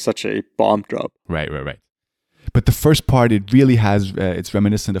ended with such a bomb drop. Right. But the first part, it really has it's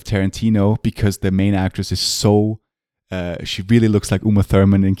reminiscent of Tarantino because the main actress is so she really looks like Uma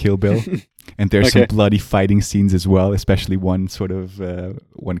Thurman in Kill Bill, and there's some bloody fighting scenes as well, especially one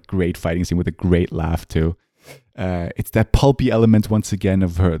great fighting scene with a great laugh too. It's that pulpy element once again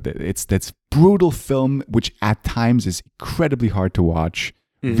of her. It's that brutal film, which at times is incredibly hard to watch,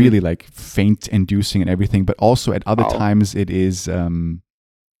 really like faint-inducing and everything. But also at other times it is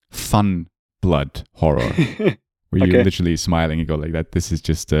fun blood horror, where you're literally smiling and go like that. This is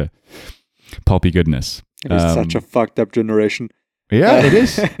just pulpy goodness. It is such a fucked up generation. Yeah, it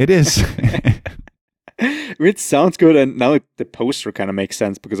is. It is. It sounds good, and now the poster kind of makes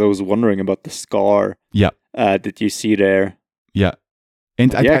sense because I was wondering about the scar. Yeah. That you see there. Yeah.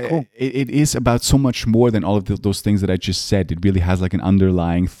 And cool. It is about so much more than all of those things that I just said. It really has like an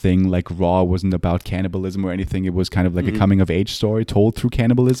underlying thing. Like Raw wasn't about cannibalism or anything. It was kind of like a coming of age story told through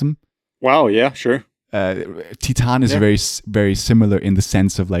cannibalism. Wow. Yeah. Sure. Titan is very, very similar in the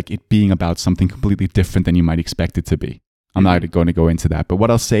sense of like it being about something completely different than you might expect it to be. I'm not going to go into that, but what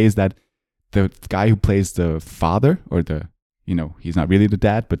I'll say is that the guy who plays the father, or he's not really the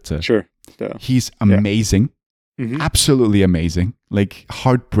dad, but sure, he's amazing, absolutely amazing, like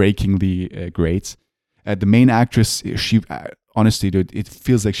heartbreakingly great. The main actress, she honestly, dude, it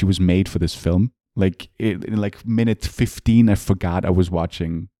feels like she was made for this film. Like in like minute 15, I forgot I was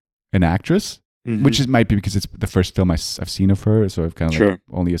watching an actress, which might be because it's the first film I've seen of her, so I've kind of like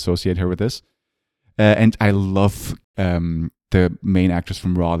only associate her with this. And I love the main actress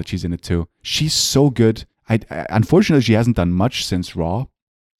from Raw that she's in it too. She's so good. Unfortunately, she hasn't done much since Raw,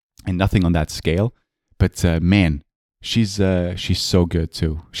 and nothing on that scale. But man, she's so good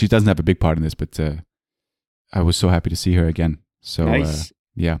too. She doesn't have a big part in this, but I was so happy to see her again. So nice.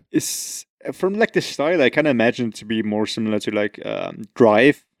 Yeah, it's from like the style. I kind of imagine it to be more similar to like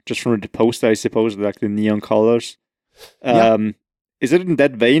Drive, just from the poster, I suppose, like the neon colors. Is it in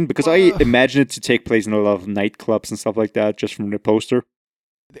that vein? Because I imagine it to take place in a lot of nightclubs and stuff like that, just from the poster.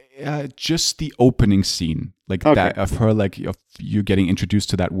 Just the opening scene, like that of her, like of you getting introduced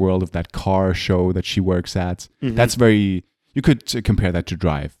to that world of that car show that she works at. That's very You could compare that to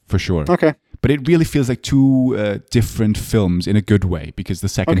Drive for sure. Okay. But it really feels like two different films in a good way, because the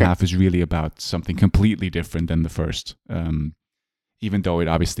second half is really about something completely different than the first. Even though it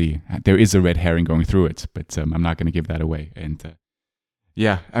obviously, there is a red herring going through it, but I'm not going to give that away. And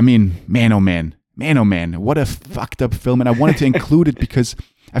yeah, I mean, man, oh man, what a fucked up film. And I wanted to include it because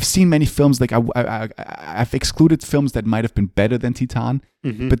I've seen many films, like I've excluded films that might have been better than Titan,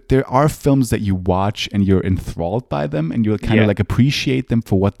 but there are films that you watch and you're enthralled by them and you'll kind of like appreciate them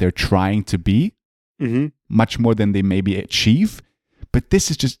for what they're trying to be, much more than they maybe achieve. But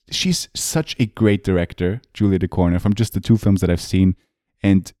this is just, she's such a great director, Julia Ducournau, from just the two films that I've seen.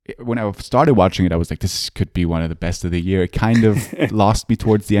 And when I started watching it, I was like, this could be one of the best of the year. It kind of lost me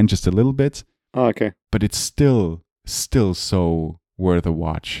towards the end just a little bit. Oh, okay. But it's still so worth a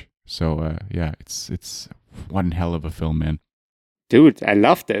watch. So yeah, it's one hell of a film, man. Dude, I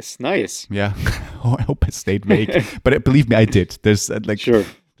love this. Nice. Yeah. Oh, I hope I stayed vague. But believe me, I did. There's sure.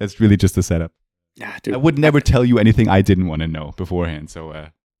 That's really just the setup. Yeah, dude. I would never tell you anything I didn't want to know beforehand. So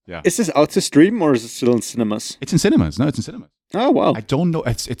yeah. Is this out to stream or is it still in cinemas? It's in cinemas. No, it's in cinemas. Oh, wow. I don't know.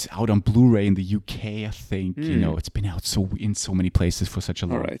 It's out on Blu-ray in the UK, I think. You know, it's been out in so many places for such a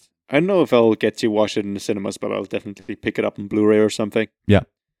long. All right. I don't know if I'll get to watch it in the cinemas, but I'll definitely pick it up on Blu-ray or something. Yeah.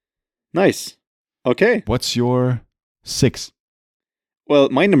 Nice. Okay. What's your 6? Well,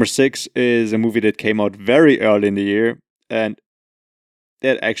 my number 6 is a movie that came out very early in the year, and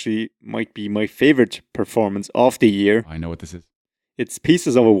that actually might be my favorite performance of the year. I know what this is. It's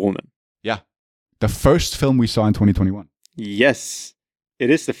Pieces of a Woman. Yeah. The first film we saw in 2021. Yes. It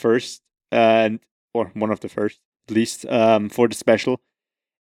is the first, or one of the first, at least, for the special.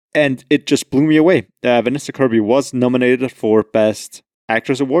 And it just blew me away. Vanessa Kirby was nominated for Best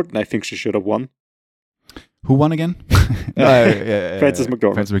Actress Award, and I think she should have won. Who won again? Frances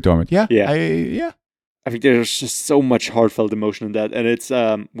McDormand. Frances McDormand. Yeah. Yeah. I think there's just so much heartfelt emotion in that. And it's,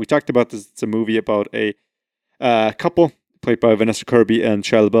 we talked about this, it's a movie about a couple played by Vanessa Kirby and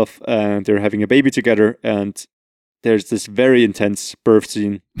Shia LaBeouf, and they're having a baby together, and there's this very intense birth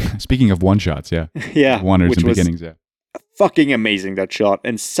scene. Speaking of one-shots, yeah. Yeah. One-ers and beginnings, yeah. Fucking amazing, that shot,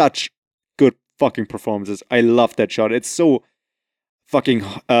 and such good fucking performances. I love that shot. It's so fucking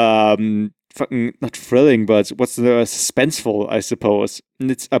not thrilling, but what's the suspenseful, I suppose. And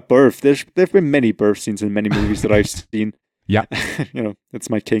it's a birth. There've been many birth scenes in many movies that I've seen. Yeah. You know,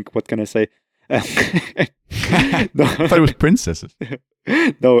 that's my kink. What can I say? No. I thought it was princesses.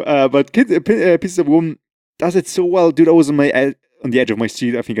 No, but Pieces of a Woman does it so well, dude. I was on the edge of my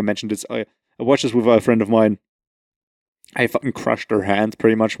seat. I think I mentioned this. I watched this with a friend of mine. I fucking crushed her hand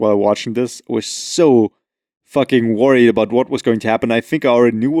pretty much while watching this. I was so fucking worried about what was going to happen. I think I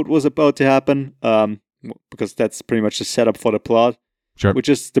already knew what was about to happen, because that's pretty much the setup for the plot. Sure. Which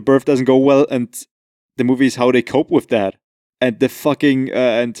is the birth doesn't go well, and the movie is how they cope with that, and the fucking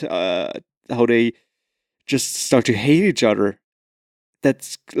how they just start to hate each other.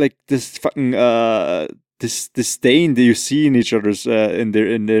 That's like this fucking this disdain that you see in each other's in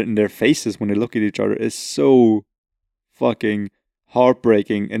their faces when they look at each other is so fucking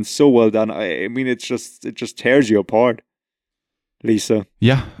heartbreaking and so well done. I mean, it just tears you apart, Lisa.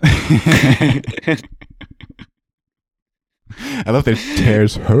 Yeah. I love that it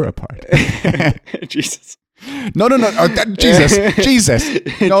tears her apart. Jesus. No. Jesus.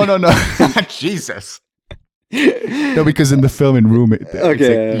 No. Jesus. No, because in the film in Room, it's like,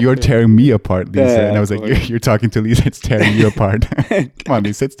 you're tearing me apart, Lisa. And I was like, you're talking to Lisa, it's tearing you apart. Come on,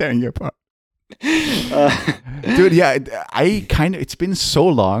 Lisa, it's tearing you apart. Dude, yeah, it's been so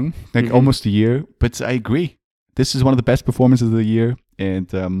long, like almost a year, but I agree. This is one of the best performances of the year, and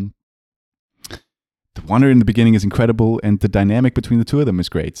the wonder in the beginning is incredible, and the dynamic between the two of them is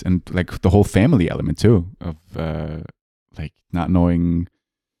great, and like the whole family element too, of like not knowing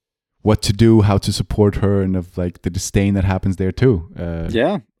what to do, how to support her, and of like the disdain that happens there too.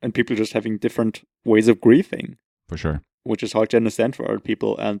 Yeah, and people just having different ways of grieving. For sure. Which is hard to understand for other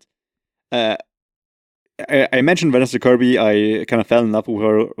people. And I mentioned Vanessa Kirby. I kind of fell in love with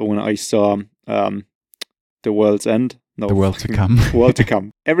her when I saw The World's End. No, The World to Come. World to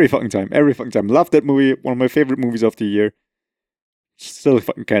Come. Every fucking time. Love that movie. One of my favorite movies of the year. Still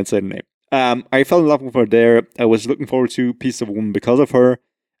fucking can't say the name. I fell in love with her there. I was looking forward to Piece of a Woman because of her.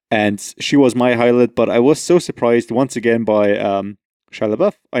 And she was my highlight, but I was so surprised once again by Shia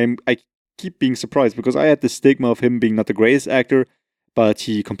LaBeouf. I keep being surprised because I had the stigma of him being not the greatest actor, but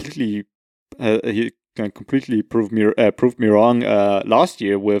he completely proved me wrong last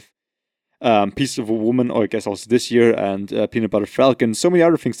year with Piece of a Woman, or I guess also this year, and Peanut Butter Falcon. So many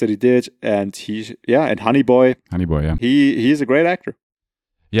other things that he did, and and Honey Boy. Honey Boy, yeah. He is a great actor.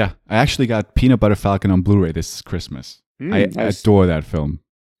 Yeah, I actually got Peanut Butter Falcon on Blu-ray this Christmas. I Nice. adore that film.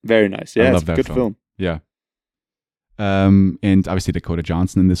 Very nice. Yeah, I it's love a that good film. film. Yeah. And obviously Dakota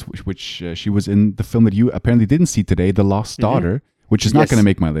Johnson in this, which she was in the film that you apparently didn't see today, The Lost Daughter, which is not Yes. going to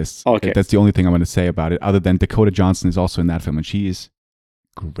make my list. Okay. That's the only thing I'm going to say about it, other than Dakota Johnson is also in that film, and she is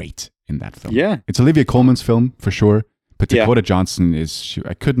great in that film. Yeah. It's Olivia Colman's film for sure, but Yeah. Dakota Johnson is,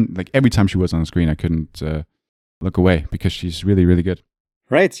 I couldn't, like every time she was on screen, I couldn't look away because she's really, really good.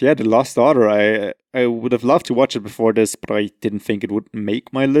 Right, yeah, The Lost Daughter. I would have loved to watch it before this, but I didn't think it would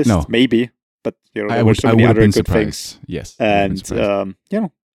make my list. No. Maybe, but there I were would so have many other been good surprised. things. Yes. I would have been And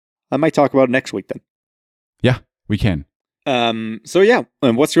surprised. I might talk about it next week then. Yeah, we can.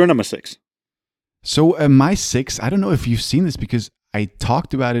 What's your number 6? So my 6, I don't know if you've seen this because I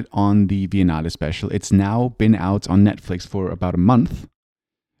talked about it on the Biennale special. It's now been out on Netflix for about a month,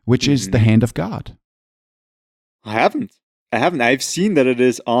 which is The Hand of God. I haven't. I've seen that it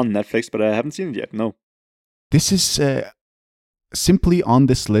is on Netflix, but I haven't seen it yet. No. This is simply on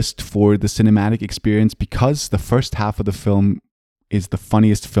this list for the cinematic experience because the first half of the film is the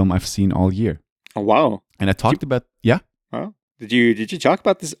funniest film I've seen all year. Oh wow! And I talked about Oh. Did you talk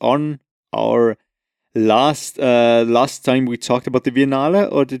about this on our last time we talked about the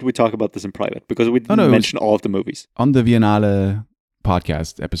Biennale, or did we talk about this in private? Because we didn't mention all of the movies. On the Biennale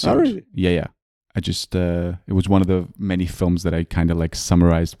podcast episode. Oh, really? Yeah. I just, it was one of the many films that I kind of like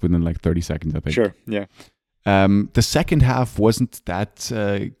summarized within like 30 seconds, I think. Sure, yeah. The second half wasn't that,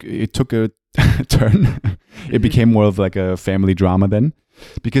 it took a turn. It became more of like a family drama then.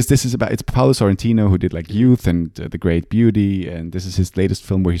 Because it's Paolo Sorrentino who did like Youth and The Great Beauty. And this is his latest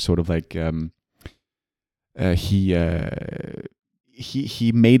film where he sort of like,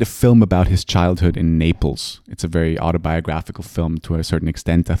 he made a film about his childhood in Naples. It's a very autobiographical film to a certain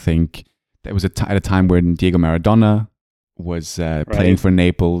extent, I think. That was at a time when Diego Maradona was playing for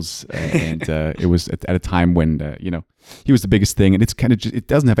Naples, and it was at a time when he was the biggest thing. And it's kind of it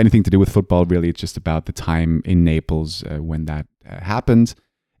doesn't have anything to do with football really. It's just about the time in Naples when that happened,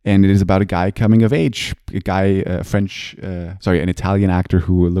 and it is about a guy coming of age, an Italian actor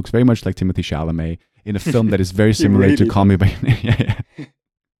who looks very much like Timothée Chalamet in a film that is very similar to Call Me by Your Name.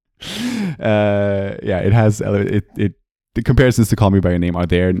 It has the comparisons to Call Me by Your Name are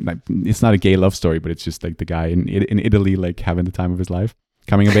there. It's not a gay love story, but it's just like the guy in Italy, like having the time of his life,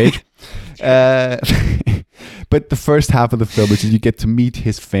 coming of age. But the first half of the film, which is you get to meet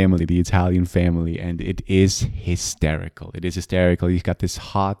his family, the Italian family, and it is hysterical. It is hysterical. He's got this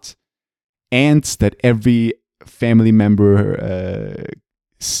hot aunt that every family member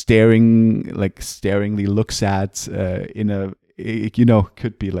staringly looks at in a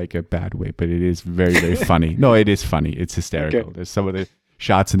could be like a bad way, but it is very, very funny. No, it is funny. It's hysterical. Okay. There's some of the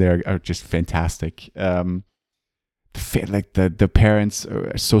shots in there are just fantastic. The parents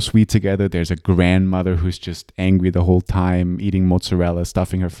are so sweet together. There's a grandmother who's just angry the whole time, eating mozzarella,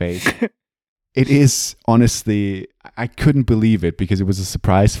 stuffing her face. It is, honestly, I couldn't believe it because it was a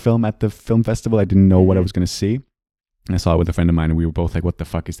surprise film at the film festival. I didn't know what I was going to see. And I saw it with a friend of mine and we were both like, what the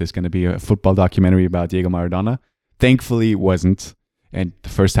fuck is this going to be? A football documentary about Diego Maradona? Thankfully, it wasn't, and the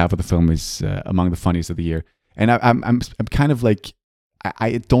first half of the film is among the funniest of the year. And I'm kind of like,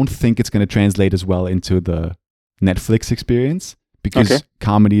 I don't think it's going to translate as well into the Netflix experience because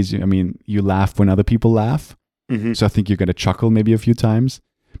comedies, I mean, you laugh when other people laugh, so I think you're going to chuckle maybe a few times.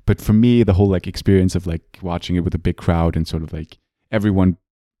 But for me, the whole like experience of like watching it with a big crowd and sort of like everyone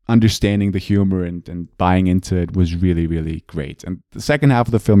understanding the humor and buying into it was really, really great. And the second half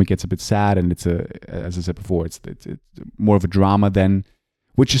of the film, it gets a bit sad, and it's as I said before, it's more of a drama then,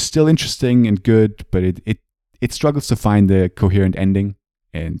 which is still interesting and good, but it struggles to find the coherent ending.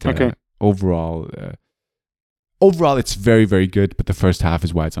 And overall, it's very, very good. But the first half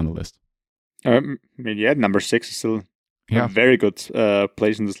is why it's on the list. Number 6 is still a very good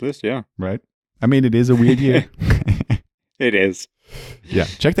place in this list. Yeah, right. I mean, it is a weird year. It is. Yeah,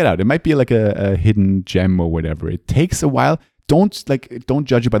 check that out. It might be like a hidden gem or whatever. It takes a while. Don't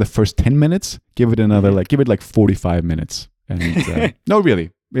judge it by the first 10 minutes. Give it another give it 45 minutes. And no,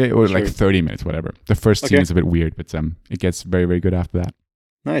 really, or like 30 minutes, whatever. The first scene is a bit weird, but it gets very, very good after that.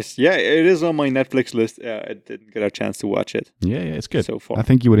 Nice. Yeah, it is on my Netflix list. I didn't get a chance to watch it. Yeah, it's good so far. I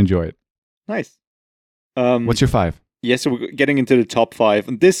think you would enjoy it. Nice. What's your 5? Yeah, so we're getting into the top 5.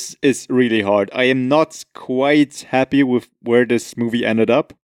 And this is really hard. I am not quite happy with where this movie ended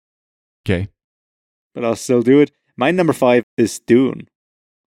up. Okay. But I'll still do it. My number 5 is Dune.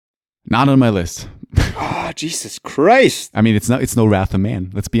 Not on my list. Jesus Christ. I mean, it's no Wrath of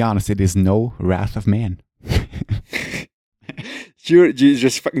Man. Let's be honest. It is no Wrath of Man. You're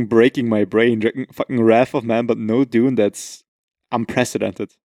just fucking breaking my brain. Fucking Wrath of Man, but no Dune. That's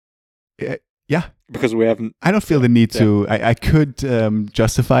unprecedented. Yeah. because we haven't. I don't feel the need to. I could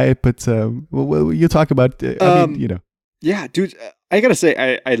justify it, but well, you talk about. I mean, you know. Yeah, dude. I gotta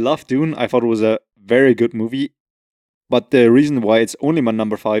say, I love Dune. I thought it was a very good movie. But the reason why it's only my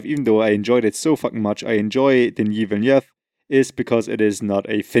number 5, even though I enjoyed it so fucking much, I enjoy Denis Villeneuve, is because it is not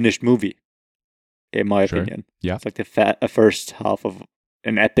a finished movie, in my opinion. Yeah. It's like the first half of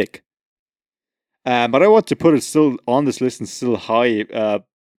an epic. But I want to put it still on this list and still high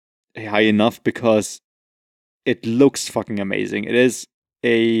enough because it looks fucking amazing. It is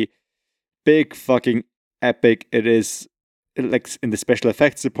a big fucking epic. It is like in the special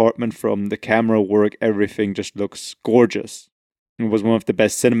effects department, from the camera work, everything just looks gorgeous. It was one of the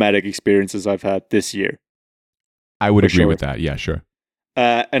best cinematic experiences I've had this year. I would agree with that. Yeah, sure.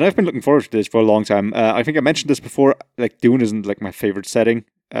 And I've been looking forward to this for a long time. I think I mentioned this before. Like, Dune isn't like my favorite setting.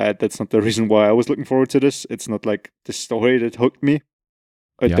 That's not the reason why I was looking forward to this. It's not like the story that hooked me.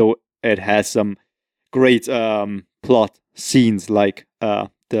 Although it has some great plot scenes, like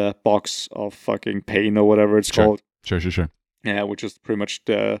the box of fucking pain or whatever it's called. Sure. Yeah, which is pretty much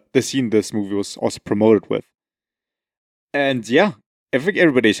the scene this movie was also promoted with. And yeah, I think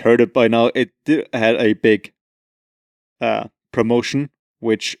everybody's heard it by now. It had a big promotion,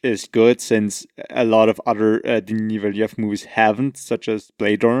 which is good since a lot of other Denis Villeneuve movies haven't, such as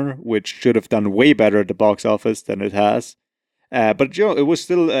Blade Runner, which should have done way better at the box office than it has. But you know, it was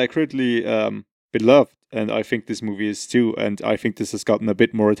still critically beloved, and I think this movie is too. And I think this has gotten a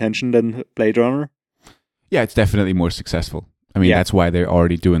bit more attention than Blade Runner. Yeah, it's definitely more successful. I mean, that's why they're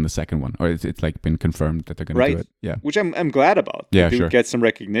already doing the second one, or it's like been confirmed that they're going to do it. Yeah, which I'm glad about. Yeah, sure. Get some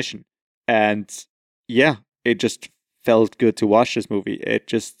recognition, and yeah, it just felt good to watch this movie.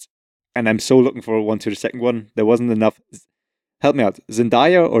 And I'm so looking forward to the second one. There wasn't enough. Help me out,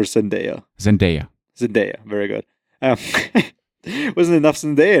 Zendaya or Zendaya? Zendaya, very good. Wasn't enough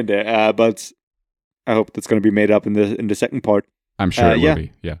Zendaya in there, but I hope that's going to be made up in the second part. I'm sure it will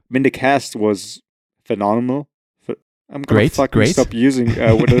be. Yeah, I mean, the cast was phenomenal. I'm going to fucking stop using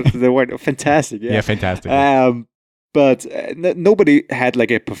the word fantastic. Yeah, fantastic. But nobody had like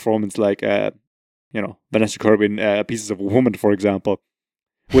a performance like Vanessa Kirby in Pieces of a Woman, for example,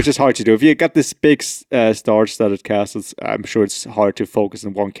 which is hard to do. If you got this big star-studded cast, I'm sure it's hard to focus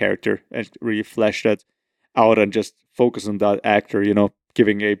on one character and really flesh that out and just focus on that actor, you know,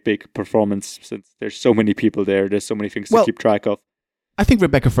 giving a big performance, since there's so many people there. There's so many things to keep track of. I think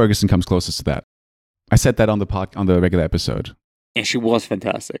Rebecca Ferguson comes closest to that. I said that on the regular episode. And she was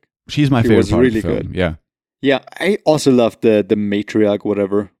fantastic. She's my favorite part of the film. Good. Yeah. Yeah, I also love the matriarch,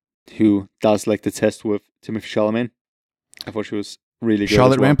 whatever, who does like the test with Timothée Chalamet. I thought she was really good.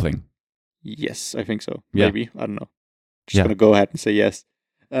 Charlotte Rampling. Yes, I think so. Yeah. Maybe. I don't know. Just gonna go ahead and say yes.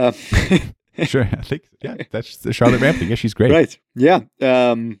 Sure, I think that's Charlotte Rampling. Yeah, she's great. Right. Yeah.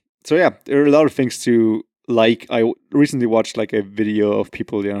 So yeah, there are a lot of things to like. I recently watched like a video of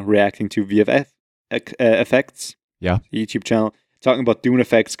people, reacting to VFX effects. Yeah. YouTube channel talking about Dune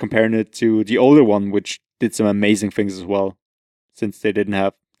effects, comparing it to the older one, which did some amazing things as well. Since they didn't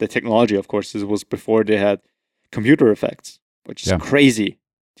have the technology, of course, this was before they had computer effects, which is crazy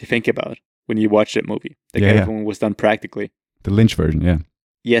to think about when you watch that movie. Like everyone was done practically. The Lynch version, yeah.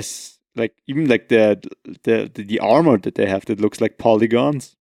 Yes, like even like the armor that they have that looks like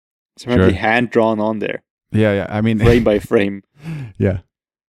polygons. It's apparently hand drawn on there. Yeah. I mean, frame by frame. Yeah.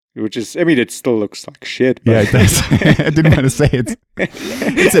 Which is, I mean, it still looks like shit. But yeah, it does. I didn't want to say it.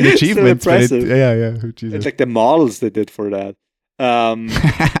 It's an achievement. So impressive. But yeah. Oh, it's like the models they did for that.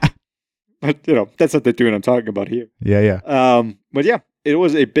 But that's not the Dune I'm talking about here. Yeah. But yeah, it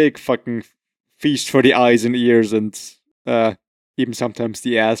was a big fucking feast for the eyes and ears, and even sometimes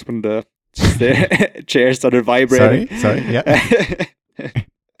the ass when the chair started vibrating. Sorry. Yeah.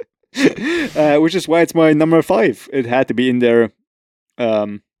 Which is why it's my number 5. It had to be in there.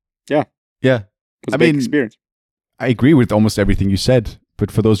 Yeah. It was a big experience. I agree with almost everything you said,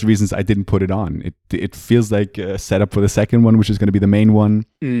 but for those reasons, I didn't put it on. It feels like a setup for the second one, which is going to be the main one.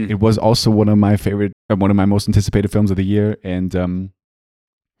 It was also one of my most anticipated films of the year, and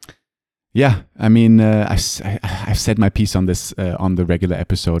yeah, I mean, I've said my piece on this on the regular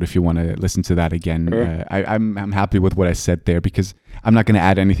episode. If you want to listen to that again, sure. I'm happy with what I said there because I'm not going to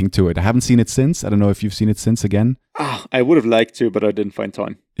add anything to it. I haven't seen it since. I don't know if you've seen it since again. I would have liked to, but I didn't find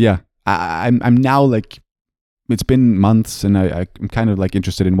time. Yeah, I'm now like, it's been months, and I'm kind of like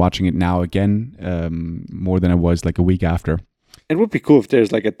interested in watching it now again, more than I was like a week after. It would be cool if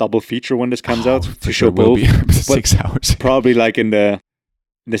there's like a double feature when this comes out to show both. 6 hours. Probably like in the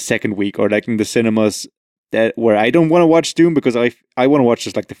second week, or like in the cinemas where I don't want to watch Dune because I want to watch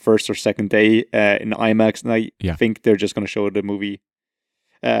this like the first or second day in IMAX, and I think they're just going to show the movie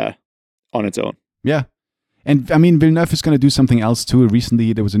on its own. Yeah. And I mean, Villeneuve is going to do something else too.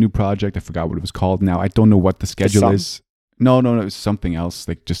 Recently, there was a new project. I forgot what it was called now. I don't know what the schedule is. No, it was something else,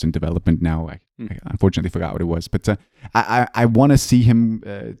 like just in development now. I unfortunately forgot what it was. But I want to see him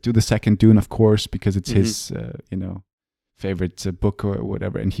do the second Dune, of course, because it's his, favorite book or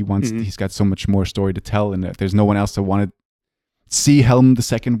whatever. And he's got so much more story to tell. And there's no one else that wanted to see Helm, the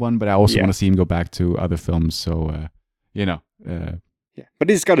second one. But I also want to see him go back to other films. So, yeah. But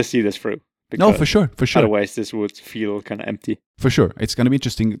he's got to see this through. No, for sure. Otherwise, this would feel kind of empty. For sure. It's going to be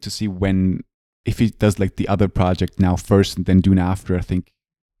interesting to see if he does like the other project now first and then Dune after, I think.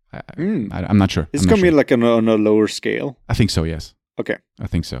 I'm not sure. It's going to be like on a lower scale. I think so, yes. Okay. I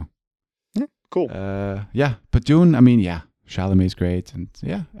think so. Yeah, cool. But Dune, I mean, Chalamet's great. And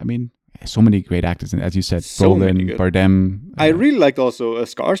I mean, so many great actors. And as you said, Brolin, Bardem. I really liked also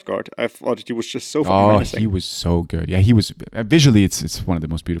Skarsgård. I thought he was just so fucking menacing. He was so good. Yeah, he was. Visually, it's one of the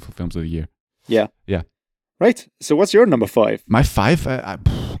most beautiful films of the year. Yeah. Yeah. Right. So what's your number 5? My 5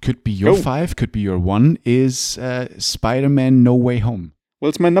 could be your 5, could be your 1, is Spider-Man No Way Home. Well,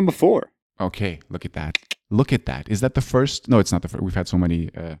 it's my number 4. Okay, look at that. Is that the first? No, it's not the first. We've had so many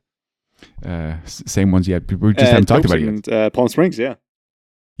same ones yet. We just haven't talked about it yet. Palm Springs, yeah.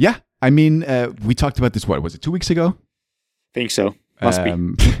 Yeah. I mean, we talked about this, what was it, 2 weeks ago? Think so. Must be.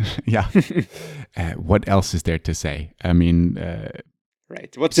 Yeah. What else is there to say? I mean...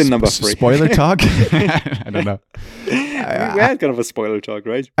 right. What's in number 3? Spoiler talk? I don't know. We had kind of a spoiler talk,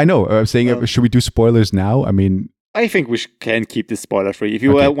 right? I know. I'm saying, should we do spoilers now? I mean... I think we can keep this spoiler free. If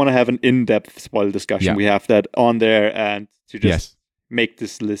you want to have an in-depth spoiler discussion, we have that on there, and to just make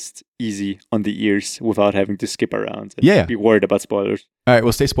this list easy on the ears without having to skip around and be worried about spoilers. All right,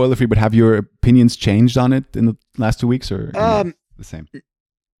 we'll stay spoiler free, but have your opinions changed on it in the last 2 weeks, or the same?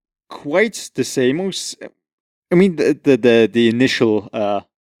 Quite the same. I mean, the initial,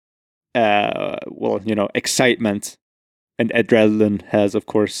 excitement and adrenaline has, of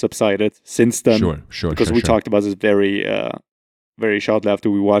course, subsided since then. Sure. Because we talked about this very, very shortly after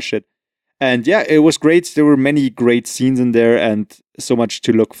we watched it. And yeah, it was great. There were many great scenes in there and so much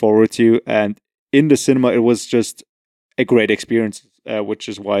to look forward to. And in the cinema, it was just a great experience, which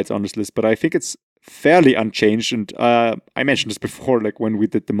is why it's on this list. But I think it's fairly unchanged. And I mentioned this before, like when we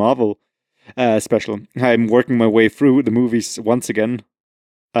did the Marvel special. I'm working my way through the movies once again.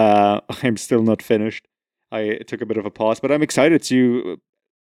 I'm still not finished. I took a bit of a pause, but I'm excited to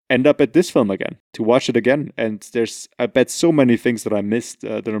end up at this film again, to watch it again. And there's, I bet, so many things that I missed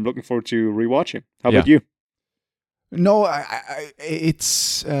that I'm looking forward to rewatching. How about you? No,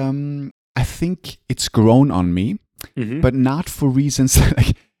 it's. I think it's grown on me, but not for reasons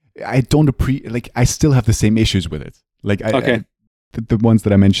like I don't I still have the same issues with it. Like the ones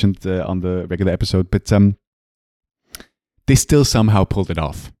that I mentioned on the regular episode, but they still somehow pulled it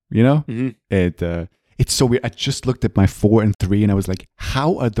off. You know, it's so weird. I just looked at my 4 and 3, and I was like,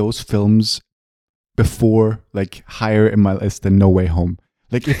 how are those films before higher in my list than No Way Home?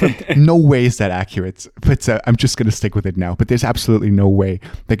 Like, no way is that accurate, but I'm just going to stick with it now. But there's absolutely no way.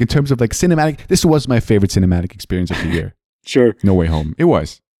 Like, in terms of cinematic, this was my favorite cinematic experience of the year. Sure. No Way Home. It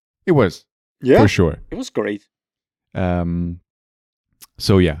was. Yeah. For sure. It was great.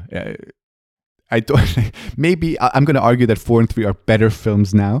 So, yeah. I don't. Maybe I'm going to argue that 4 and 3 are better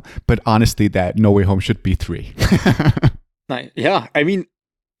films now, but honestly, that No Way Home should be 3. Yeah, I mean,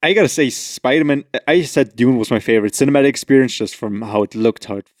 I gotta say, Spider-Man. I said Dune was my favorite cinematic experience, just from how it looked,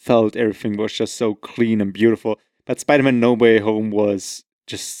 how it felt. Everything was just so clean and beautiful. But Spider-Man: No Way Home was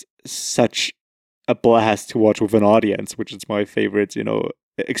just such a blast to watch with an audience, which is my favorite,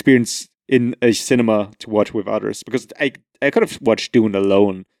 experience in a cinema to watch with others. Because I could have watched Dune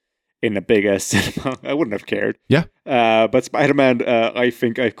alone in a big ass cinema. I wouldn't have cared. Yeah. But Spider-Man, I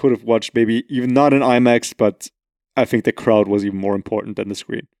think I could have watched maybe even not in IMAX, but I think the crowd was even more important than the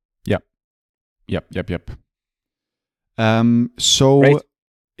screen. Yep. So, right?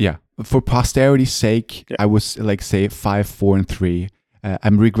 Yeah, for posterity's sake, I was say 5, 4, and 3.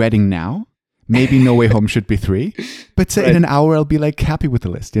 I'm regretting now. Maybe No Way Home should be 3, but in an hour I'll be happy with the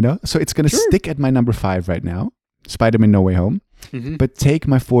list, So it's gonna stick at my number 5 right now, Spider-Man: No Way Home. But take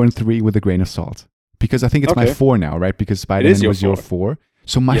my 4 and 3 with a grain of salt, because I think it's my 4 now, right? Because Spider-Man was your 4.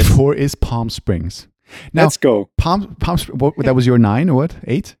 So my 4 is Palm Springs. Now, let's go. Palm Springs. That was your 9 or what?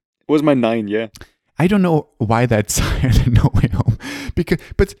 8? It was my 9, yeah. I don't know why that's higher than No Way Home,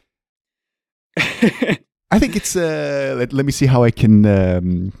 but I think it's. Let me see how I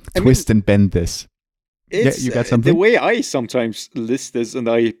can twist and bend this. Yeah, you got something? The way I sometimes list this, and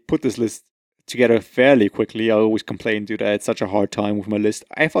I put this list together fairly quickly. I always complain that I had such a hard time with my list.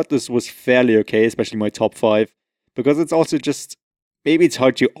 I thought this was fairly okay, especially my top 5, because it's also just maybe it's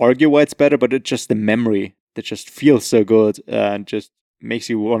hard to argue why it's better, but it's just the memory that just feels so good and just makes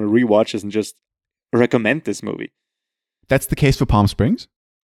you want to rewatch this and just recommend this movie. That's the case for Palm Springs?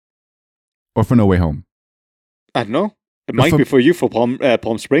 Or for No Way Home? I don't know. It might be for you for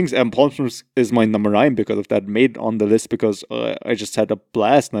Palm Springs. And Palm Springs is my number 9 because of that. Made on the list because I just had a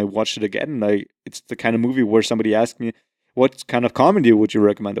blast and I watched it again. And it's the kind of movie where somebody asked me, what kind of comedy would you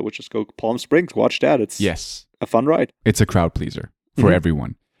recommend? I would just go Palm Springs, watch that. It's a fun ride. It's a crowd pleaser for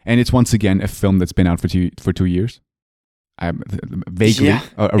everyone. And it's once again a film that's been out for 2 years. Vaguely,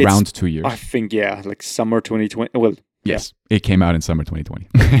 around 2 years. I think, like summer 2020. Well, yes, it came out in summer 2020.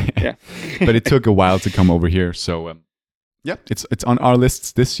 Yeah. But it took a while to come over here. So, it's on our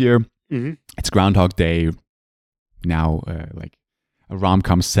lists this year. Mm-hmm. It's Groundhog Day now, like a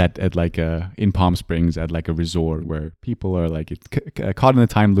rom-com set at like in Palm Springs at like a resort where people are like caught in a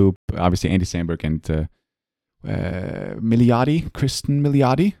time loop. Obviously, Andy Samberg and Kristen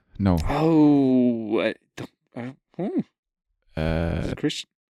Milioti? No. Oh,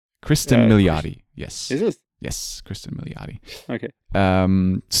 Kristen Milioti. Yes. Is it? Yes, Kristen Milioti. Okay.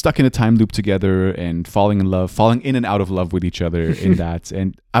 Stuck in a time loop together and falling in and out of love with each other in that.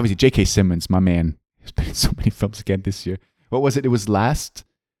 And obviously, J.K. Simmons, my man, he's been in so many films again this year. What was it? It was last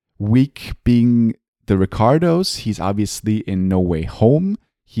week being The Ricardos. He's obviously in No Way Home.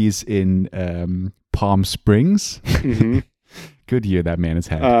 He's in Palm Springs. Mm-hmm. Good year that man has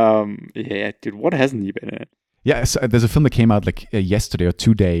had. Yeah, dude, what hasn't he been in? Yeah, so there's a film that came out like yesterday or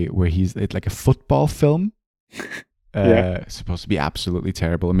today where it's like a football film. Supposed to be absolutely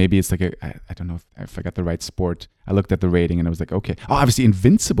terrible. Maybe it's like I don't know if I got the right sport. I looked at the rating and I was like, okay. Oh, obviously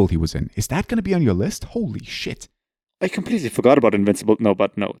Invincible he was in. Is that going to be on your list? Holy shit. I completely forgot about Invincible. No,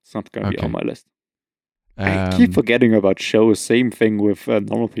 it's not going to be on my list. I keep forgetting about shows. Same thing with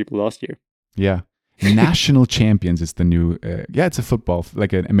Normal People last year. Yeah. National Champions is the new... it's a football,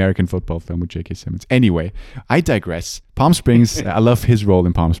 like an American football film with J.K. Simmons. Anyway, I digress. Palm Springs, I love his role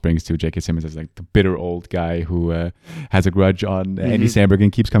in Palm Springs too. J.K. Simmons is like the bitter old guy who has a grudge on Andy Samberg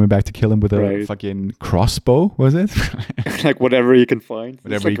and keeps coming back to kill him with a fucking crossbow, was it? Like whatever you can find.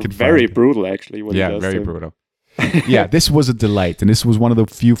 Whatever you can very find. Brutal, actually. What he does very to him. brutal. Yeah, this was a delight. And this was one of the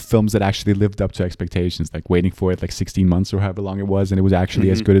few films that actually lived up to expectations, like waiting for it like 16 months or however long it was. And it was actually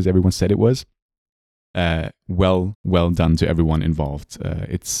as good as everyone said it was. Well done to everyone involved.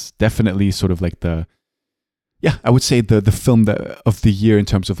 It's definitely sort of like I would say the film of the year in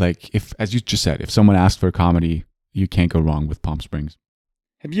terms of like, if, as you just said, if someone asked for a comedy, you can't go wrong with Palm Springs.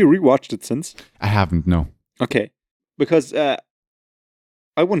 Have you rewatched it since? I haven't, no. Okay, because I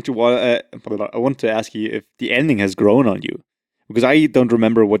want to ask you if the ending has grown on you, because I don't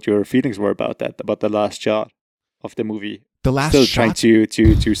remember what your feelings were about the last shot of the movie. The last Still shot? trying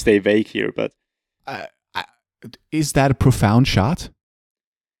to stay vague here, but is that a profound shot?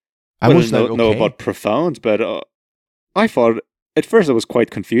 I don't know about profound, but I thought at first I was quite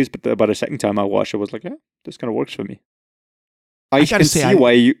confused, but by the second time I watched, I was like, yeah, this kind of works for me. I can see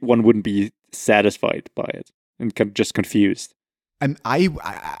why one wouldn't be satisfied by it and just confused. And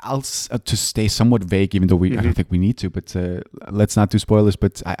I'll to stay somewhat vague, even though I don't think we need to, but let's not do spoilers.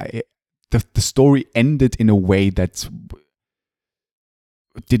 But the story ended in a way that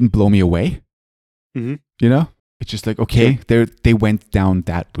didn't blow me away. Mm-hmm. You know, it's just like, okay, they went down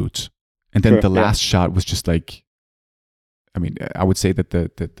that route, and then the last shot was just like, I mean, I would say that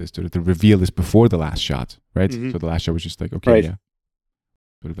the reveal is before the last shot, right? Mm-hmm. So the last shot was just like, okay, yeah,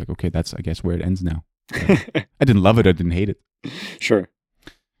 sort of like, okay, that's I guess where it ends now. I didn't love it, I didn't hate it. Sure.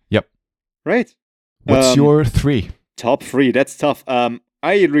 Yep. Right. What's your 3? Top 3. That's tough. I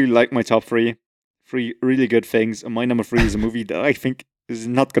really like my top 3. 3 really good things. My number 3 is a movie that I think is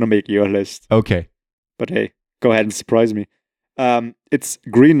not gonna make your list. Okay. But hey, go ahead and surprise me. It's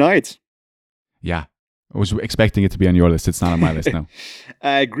Green Knight. Yeah. I was expecting it to be on your list. It's not on my list now.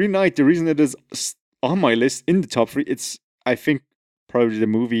 Green Knight, the reason it is on my list in the top 3, it's, I think, probably the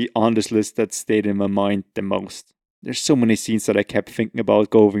movie on this list that stayed in my mind the most. There's so many scenes that I kept thinking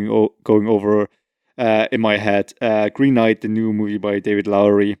about going over in my head. Green Knight, the new movie by David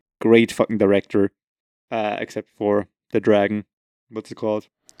Lowery. Great fucking director. Except for the dragon. What's it called?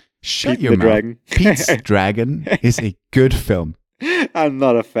 Shut Pete your mouth. Dragon. Pete's Dragon is a good film. I'm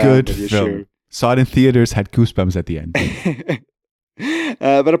not a fan. Good but you're film. sure. Saw it in theaters, had goosebumps at the end.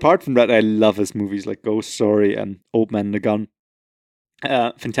 But apart from that, I love his movies like Ghost Story and Old Man and the Gun.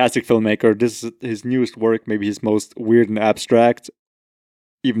 Fantastic filmmaker. This is his newest work, maybe his most weird and abstract,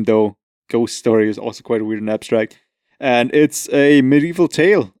 even though Ghost Story is also quite weird and abstract. And it's a medieval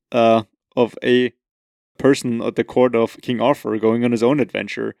tale of a person at the court of King Arthur going on his own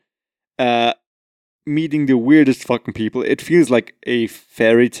adventure. meeting the weirdest fucking people. It feels like a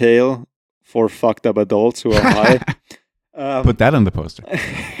fairy tale for fucked up adults who are high. Put that on the poster.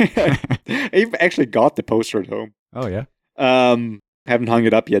 I actually got the poster at home. Oh, yeah? Haven't hung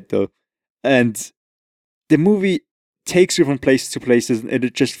it up yet, though. And the movie takes you from place to places, and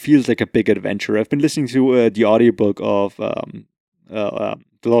it just feels like a big adventure. I've been listening to the audiobook of The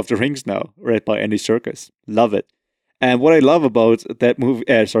Lord of the Rings now, read by Andy Serkis. Love it. And what I love about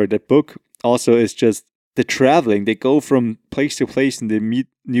that book also is just the traveling. They go from place to place and they meet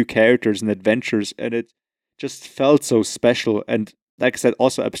new characters and adventures, and it just felt so special. And like I said,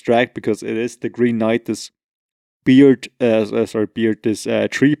 also abstract, because it is the Green Knight, this this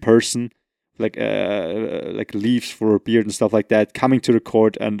tree person, like leaves for a beard and stuff like that, coming to the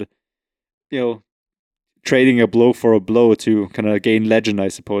court and, trading a blow for a blow to kind of gain legend, I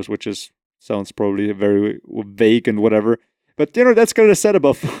suppose, which sounds probably very vague and whatever. But, that's kind of the setup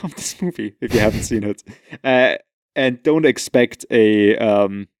of this movie, if you haven't seen it. And don't expect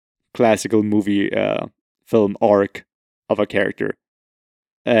a classical movie film arc of a character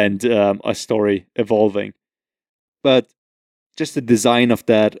and a story evolving. But just the design of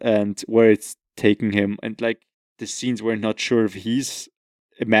that and where it's taking him, and like the scenes we're not sure if he's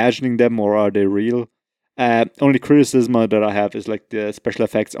imagining them or are they real. Only criticism that I have is like the special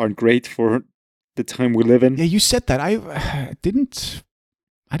effects aren't great for the time we live in. Yeah, you said that. I didn't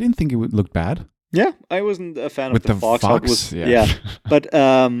think it would look bad. Yeah, I wasn't a fan with of the fox. Yeah. But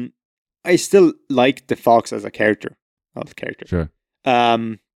I still like the fox as a character. Sure.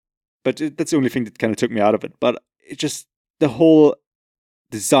 But that's the only thing that kind of took me out of it. But it just, the whole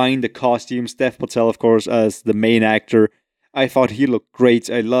design, the costumes, Dev Patel, of course, as the main actor, I thought he looked great.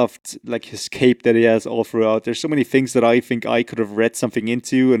 I loved like his cape that he has all throughout. There's so many things that I think I could have read something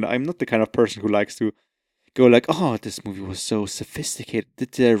into, and I'm not the kind of person who likes to go like, oh, this movie was so sophisticated.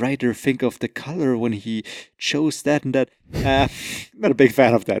 Did the writer think of the color when he chose that and that? Not a big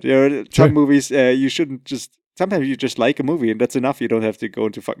fan of that. Some movies, you shouldn't just, sometimes you just like a movie and that's enough. You don't have to go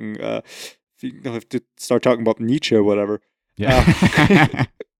into fucking, you don't have to start talking about Nietzsche or whatever. Yeah.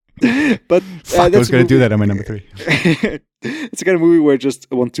 But I was going to do that on my number 3. It's the kind of movie where I just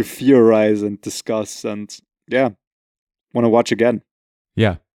want to theorize and discuss and want to watch again.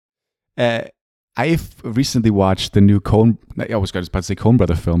 Yeah. I've recently watched the new Coen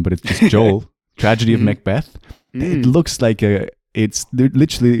Brother film, but it's just Joel, Tragedy of Macbeth. It looks like it's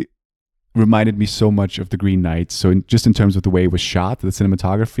literally reminded me so much of The Green Knight. So just in terms of the way it was shot, the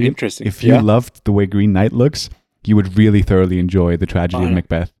cinematography. Interesting. If you loved the way Green Knight looks, you would really thoroughly enjoy the Tragedy of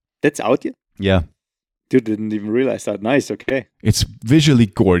Macbeth. That's out yet? Yeah. Dude, didn't even realize that. Nice, okay. It's visually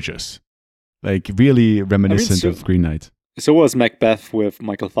gorgeous. Like really reminiscent of Green Knight. So was Macbeth with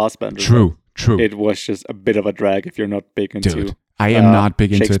Michael Fassbender. True. It was just a bit of a drag if you're not big into Dude, I am not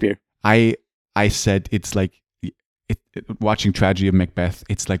big into Shakespeare. it. I said it's like watching Tragedy of Macbeth,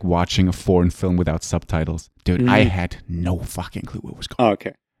 it's like watching a foreign film without subtitles. Dude, I had no fucking clue what was going on. Oh,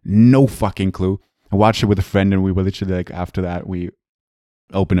 okay. No fucking clue. I watched it with a friend and we were literally like, after that, we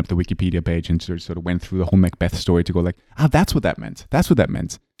opened up the Wikipedia page and sort of went through the whole Macbeth story to go like, that's what that meant. That's what that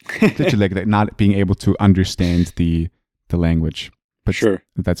meant. Literally like not being able to understand the language. But sure,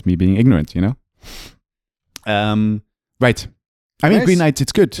 that's me being ignorant, Right. I mean, Green Knight,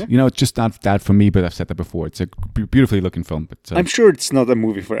 it's good. Yeah. It's just not that for me, but I've said that before. It's a beautifully looking film. But I'm sure it's not a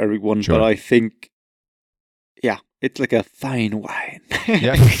movie for everyone, but I think, it's like a fine wine.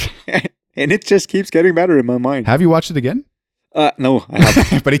 Yeah. And it just keeps getting better in my mind. Have you watched it again? No, I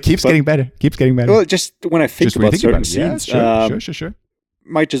haven't. But it keeps getting better. Keeps getting better. Well, just when I think about certain scenes. Sure.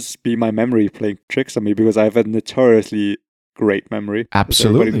 Might just be my memory playing tricks on me because I have a notoriously great memory.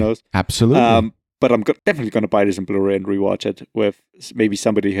 Absolutely. Everybody knows. Absolutely. But I'm definitely going to buy this in Blu-ray and rewatch it with maybe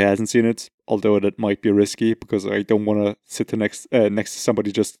somebody who hasn't seen it, although that might be risky because I don't want to sit next to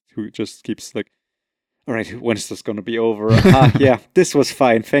somebody who just keeps like, all right, when is this going to be over? This was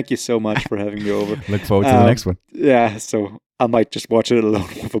fine. Thank you so much for having me over. Look forward to the next one. Yeah, so I might just watch it alone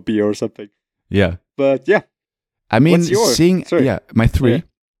with a beer or something. Yeah. But yeah. I mean, what's yours? My 3. Yeah.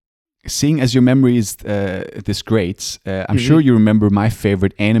 Seeing as your memory is this great, I'm sure you remember my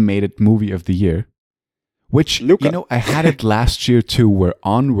favorite animated movie of the year, which, Luca. I had it last year too, where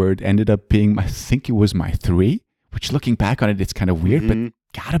Onward ended up being, I think it was my 3, which looking back on it, it's kind of weird, but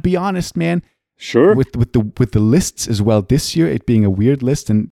gotta be honest, man. Sure. With the lists as well this year, it being a weird list,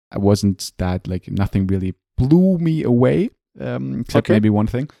 and I wasn't that, nothing really blew me away, except maybe one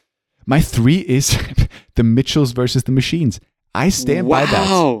thing. My 3 is The Mitchells versus the Machines. I stand by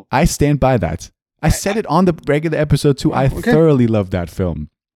that. I stand by that. I said it on the regular episode too. I thoroughly love that film.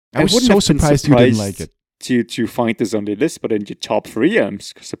 I was so surprised you didn't like it. To find this on the list, but in your top 3, I'm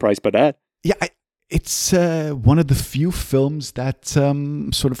surprised by that. Yeah, it's one of the few films that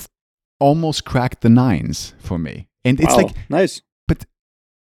sort of almost cracked the 9s for me. And it's like nice. But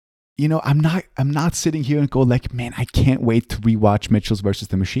you know, I'm not sitting here and go like, man, I can't wait to rewatch Mitchells versus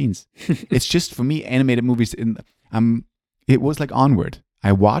the Machines. It's just for me, animated movies. It was like Onward.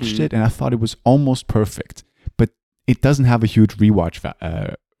 I watched it and I thought it was almost perfect, but it doesn't have a huge rewatch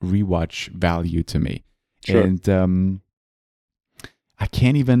value to me. Sure. And I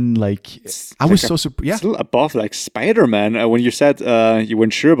can't even like. I was so surprised. Yeah, still above like Spider-Man. When you said you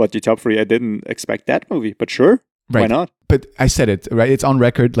weren't sure about your top 3, I didn't expect that movie, but sure, right. Why not? But I said it right. It's on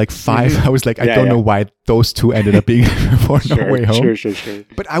record. Like 5. I was like, I don't know why those 2 ended up being for No Way Home. Sure.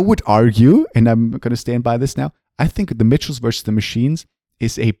 But I would argue, and I'm going to stand by this now. I think The Mitchells versus the Machines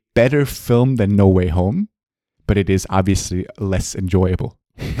is a better film than No Way Home, but it is obviously less enjoyable.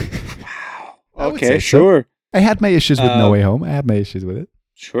 Wow. I Okay, sure. So. I had my issues with No Way Home. I had my issues with it.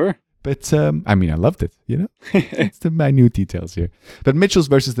 Sure. But, I mean, I loved it, you know? It's the minute details here. But Mitchells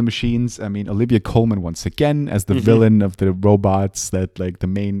versus the Machines, I mean, Olivia Colman once again as the villain of the robots that, like, the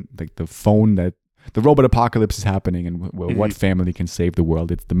main, like, the phone that, the robot apocalypse is happening and what family can save the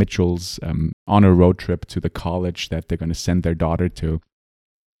world. It's the Mitchells on a road trip to the college that they're going to send their daughter to.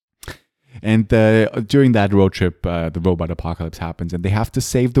 And during that road trip, the robot apocalypse happens and they have to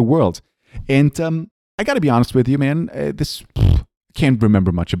save the world. And I got to be honest with you, man, this... can't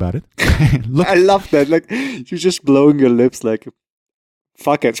remember much about it. Look, I love that. Like, you're just blowing your lips like,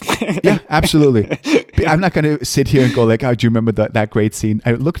 fuck it. Yeah, absolutely. I'm not going to sit here and go like, oh, do you remember that great scene?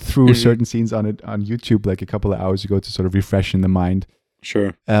 I looked through certain scenes on it on YouTube like a couple of hours ago to sort of refresh in the mind.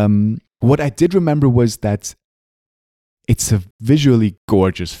 Sure. What I did remember was that it's a visually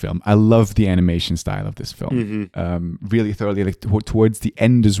gorgeous film. I love the animation style of this film. Really thoroughly, like towards the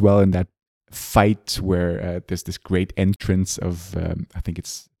end as well, in that fight where there's this great entrance of I think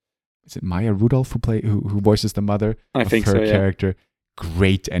is it Maya Rudolph who voices the mother of her character.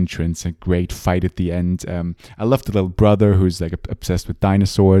 Great entrance and great fight at the end. I love the little brother who's like obsessed with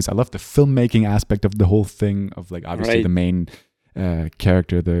dinosaurs. I love the filmmaking aspect of the whole thing, of like obviously the main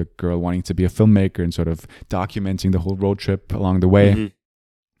character, the girl wanting to be a filmmaker and sort of documenting the whole road trip along the way.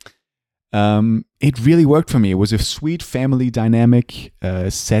 It really worked for me. It was a sweet family dynamic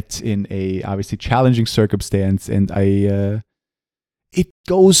set in a obviously challenging circumstance, and it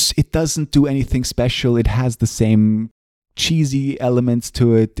doesn't do anything special. It has the same cheesy elements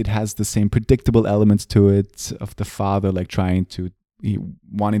to it. It has the same predictable elements to it of the father like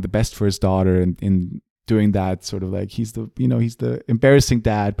wanting the best for his daughter, and in doing that sort of like he's the embarrassing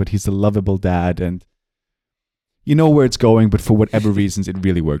dad, but he's the lovable dad, and you know where it's going, but for whatever reasons it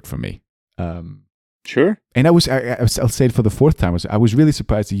really worked for me. Sure. And I'll say it for the 4th time. I was really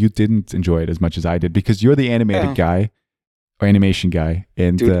surprised that you didn't enjoy it as much as I did, because you're the animated guy or animation guy.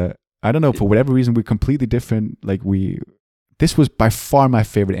 And I don't know, for whatever reason, we're completely different. Like this was by far my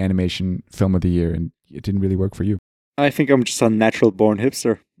favorite animation film of the year, and it didn't really work for you. I think I'm just a natural born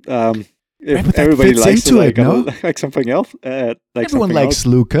hipster. If but everybody likes into it, no? like something else. Everyone likes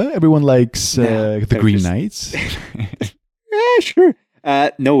Luca. Everyone likes the Green Knights. Yeah, sure.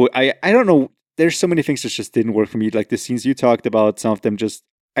 No, I don't know. There's so many things that just didn't work for me. Like the scenes you talked about, some of them just,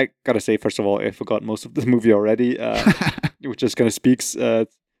 I gotta say, first of all, I forgot most of the movie already, which just kind of speaks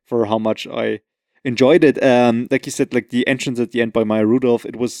for how much I enjoyed it. Like you said, like the entrance at the end by Maya Rudolph,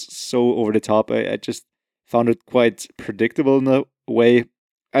 it was so over the top. I just found it quite predictable in a way.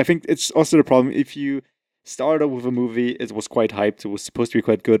 I think it's also the problem if you start out with a movie, it was quite hyped, it was supposed to be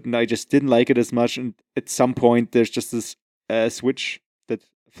quite good, and I just didn't like it as much. And at some point, there's just this switch that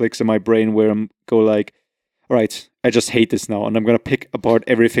flicks in my brain where I'm go like, all right, I just hate this now, and I'm gonna pick apart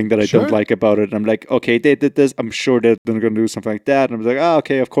everything that I don't like about it. And I'm like, okay, they did this, I'm sure they're gonna do something like that. And I'm like,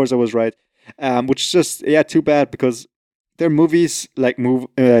 okay, of course I was right. Which is just too bad, because there are movies like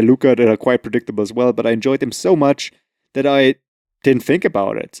Luca that are quite predictable as well, but I enjoyed them so much that I didn't think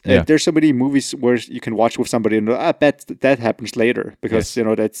about it. Yeah. There's so many movies where you can watch with somebody and I bet that happens later, because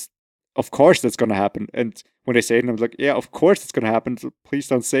that's of course that's gonna happen. And when they say it, I'm like, yeah, of course it's gonna happen. So please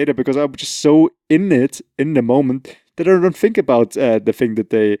don't say that, because I'm just so in it in the moment that I don't think about the thing that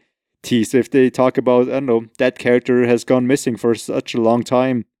they tease. If they talk about, I don't know, that character has gone missing for such a long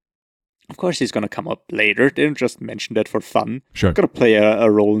time, of course he's gonna come up later. They don't just mention that for fun. Sure, it's gonna play a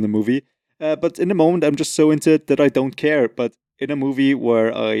role in the movie. But in the moment, I'm just so into it that I don't care. But in a movie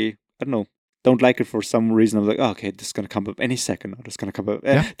where I don't know, don't like it for some reason, I'm like, oh, okay, this is going to come up any second. This is going to come up.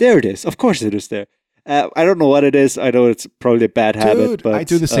 There it is. Of course it is there. I don't know what it is. I know it's probably a bad habit. But I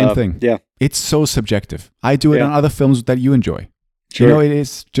do the same thing. Yeah. It's so subjective. I do it on other films that you enjoy. Sure. You know, it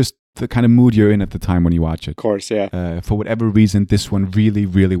is just the kind of mood you're in at the time when you watch it. Of course, yeah. For whatever reason, this one really,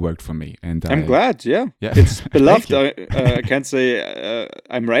 really worked for me. And I'm glad, yeah. Yeah. It's beloved. I can't say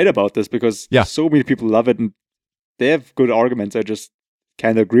I'm right about this because so many people love it and they have good arguments. I just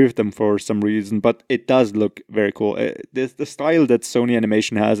can't agree with them for some reason, but it does look very cool. The style that Sony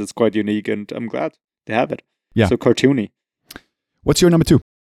Animation has is quite unique and I'm glad they have it. Yeah. So cartoony. What's your number 2?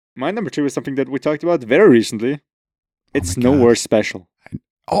 My number 2 is something that we talked about very recently. It's Nowhere Special.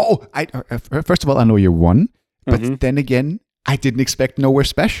 First of all, I know you're 1, but then again, I didn't expect Nowhere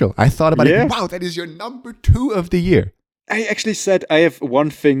Special. I thought about it. Wow, that is your number 2 of the year. I actually said I have one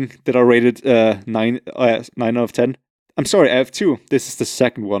thing that I rated 9 out of 10. I'm sorry, I have 2. This is the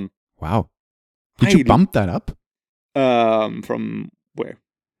second one. Wow. Did you bump that up? From where?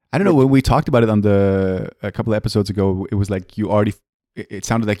 I don't know. When we talked about it on a couple of episodes ago, it was like it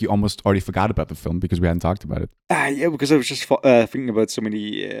sounded like you almost already forgot about the film because we hadn't talked about it. Yeah, because I was just thinking about so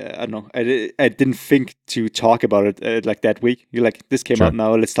many. I don't know. I didn't think to talk about it like that week. You're like, this came out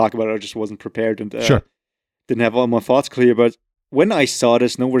now. Let's talk about it. I just wasn't prepared and didn't have all my thoughts clear. But when I saw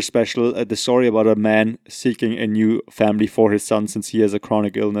this Nowhere Special, the story about a man seeking a new family for his son since he has a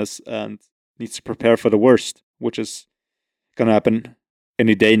chronic illness and needs to prepare for the worst, which is gonna happen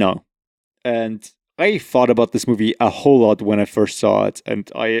any day now. And I thought about this movie a whole lot when I first saw it,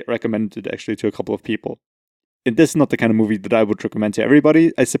 and I recommended it actually to a couple of people. And this is not the kind of movie that I would recommend to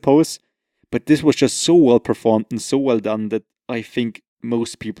everybody, I suppose, but this was just so well performed and so well done that I think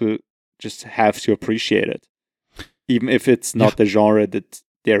most people just have to appreciate it, even if it's not the genre that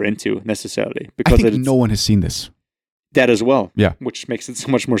they're into necessarily. Because I think no one has seen this. That as well. Yeah. Which makes it so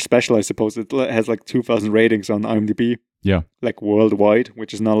much more special, I suppose. It has like 2,000 ratings on IMDb. Yeah. Like worldwide,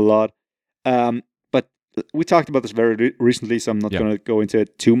 which is not a lot. But we talked about this very recently, so I'm not going to go into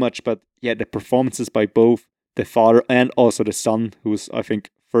it too much. But yeah, the performances by both the father and also the son, whose I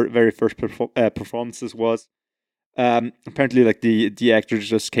think very first performances was. Apparently, like the actor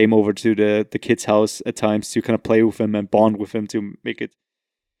just came over to the kid's house at times to kind of play with him and bond with him to make it,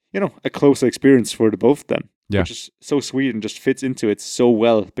 a closer experience for the both of them. Yeah. Which is so sweet and just fits into it so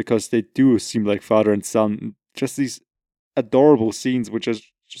well because they do seem like father and son. Just these adorable scenes, which is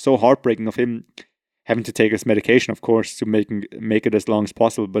so heartbreaking of him having to take his medication, of course, to make it as long as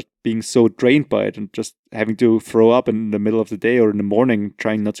possible, but being so drained by it and just having to throw up in the middle of the day or in the morning,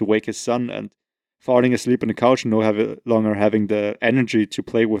 trying not to wake his son and falling asleep on the couch and no longer having the energy to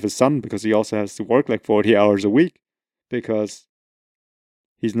play with his son because he also has to work like 40 hours a week because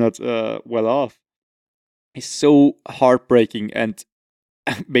he's not well off. It's so heartbreaking and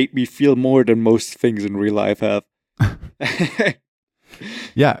made me feel more than most things in real life have.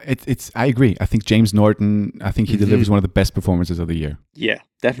 Yeah, it's. I agree. I think James Norton, he delivers one of the best performances of the year. Yeah,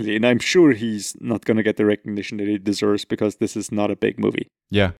 definitely. And I'm sure he's not going to get the recognition that he deserves because this is not a big movie.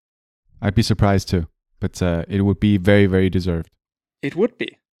 Yeah, I'd be surprised too. But it would be very, very deserved. It would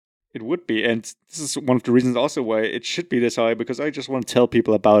be. It would be. And this is one of the reasons also why it should be this high, because I just want to tell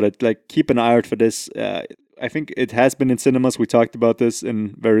people about it. Like, keep an eye out for this. I think it has been in cinemas. We talked about this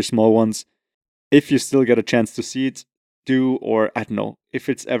in very small ones. If you still get a chance to see it, do, or I don't know, if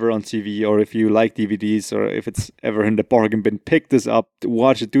it's ever on TV or if you like DVDs or if it's ever in the bargain bin, pick this up,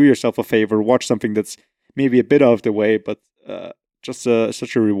 watch it, do yourself a favor, watch something that's maybe a bit out of the way, but just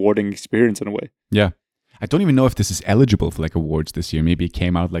such a rewarding experience in a way. Yeah. I don't even know if this is eligible for like awards this year. Maybe it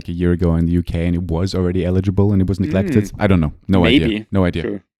came out like a year ago in the UK and it was already eligible and it was neglected. I don't know. No idea. No idea.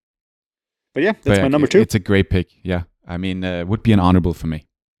 Sure. But yeah, that's my number 2. It's a great pick. Yeah. I mean, would be an honorable for me.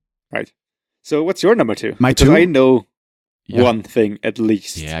 Right. So what's your number 2? My because 2? I know one thing at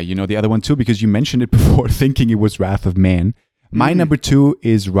least. Yeah, you know the other one too because you mentioned it before thinking it was Wrath of Man. My number 2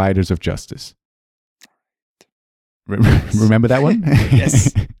 is Riders of Justice. Remember that one?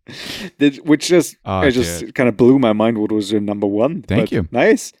 Yes. Which just kind of blew my mind what was your number 1. Thank you.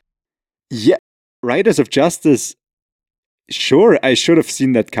 Nice. Yeah. Riders of Justice. Sure, I should have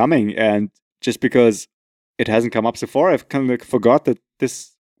seen that coming. And just because it hasn't come up so far, I've kind of like forgot that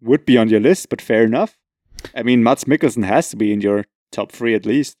this would be on your list, but fair enough. I mean, Mads Mikkelsen has to be in your top 3 at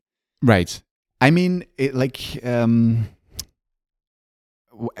least. Right. I mean, like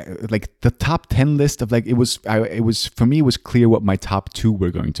the top 10 list of like it was for me it was clear what my top 2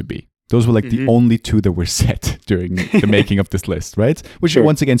 were going to be. Those were like the only 2 that were set during the making of this list, right? Which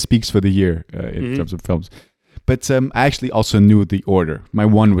once again speaks for the year in terms of films. But I actually also knew the order. My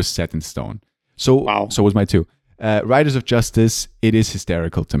 1 was set in stone. So so was my 2. Riders of Justice, it is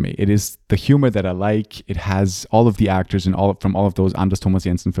hysterical to me. It is the humor that I like. It has all of the actors from all of those Anders Thomas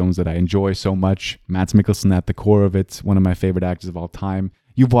Jensen films that I enjoy so much. Mads Mikkelsen at the core of it, one of my favorite actors of all time.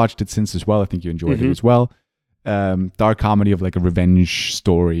 You've watched it since as well. I think you enjoyed it as well. dark comedy of like a revenge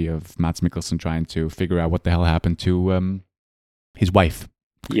story of Mads Mikkelsen trying to figure out what the hell happened to his wife.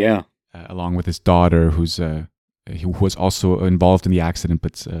 Yeah. Along with his daughter, who was also involved in the accident,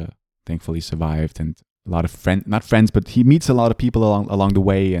 but thankfully survived. And a lot of not friends, but he meets a lot of people along the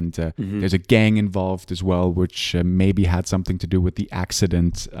way. And there's a gang involved as well, which maybe had something to do with the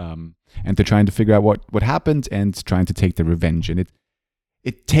accident. And they're trying to figure out what happened and trying to take their revenge. And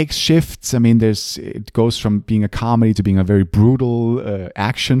it takes shifts. I mean, it goes from being a comedy to being a very brutal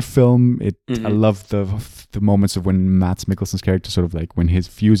action film. I love the moments of when Mads Mikkelsen's character sort of like when his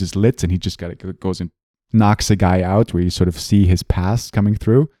fuse is lit and he just goes and knocks a guy out, where you sort of see his past coming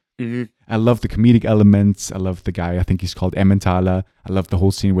through. I love the comedic elements. I love the guy, I think he's called Emmentaler. I love the whole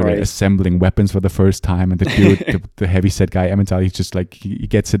scene where they're assembling weapons for the first time, and the dude, the heavyset guy, Emmentaler, he's just like, he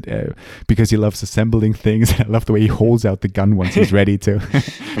gets it because he loves assembling things. I love the way he holds out the gun once he's ready to.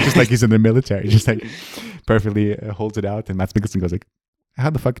 Just like he's in the military, just like perfectly holds it out. And Mads Mikkelsen goes like,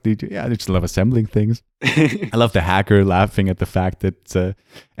 how the fuck do you do? Yeah, I just love assembling things. I love the hacker laughing at the fact that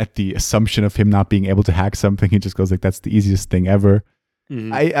at the assumption of him not being able to hack something, he just goes like, that's the easiest thing ever.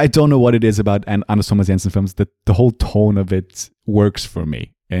 I don't know what it is about Anders Thomas Jensen films that the whole tone of it works for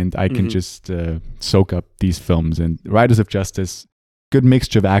me, and I can just soak up these films. And Riders of Justice, good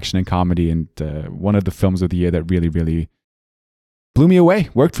mixture of action and comedy, and one of the films of the year that really, really blew me away.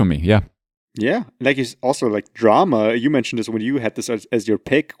 Worked for me, yeah. Yeah, like it's also like drama. You mentioned this when you had this as your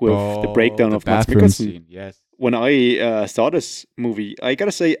pick with the breakdown of Mads Mikkelsen. Scene, yes. When I saw this movie, I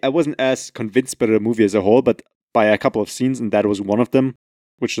gotta say I wasn't as convinced by the movie as a whole, but by a couple of scenes, and that was one of them,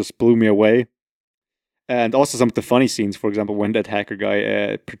 which just blew me away. And also some of the funny scenes, for example, when that hacker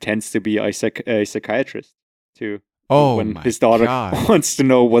guy pretends to be a psychiatrist too. Oh, when his daughter wants to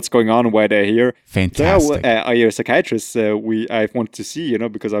know what's going on and why they're here. Fantastic. So, are you a psychiatrist? I want to see,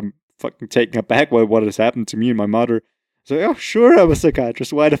 because I'm fucking taken aback by what has happened to me and my mother. So, oh, sure, I'm a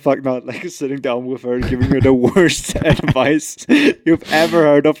psychiatrist. Why the fuck not? Like, sitting down with her and giving her the worst advice you've ever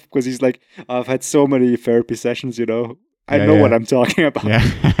heard of. Because he's like, I've had so many therapy sessions, I know what I'm talking about.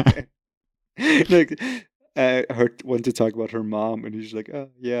 Yeah. Like, her want to talk about her mom, and he's like, oh,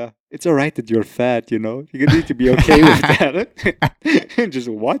 yeah, it's all right that you're fat, you need to be okay with that. Just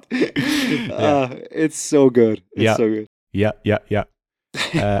what? It's so good. It's so good. Yeah.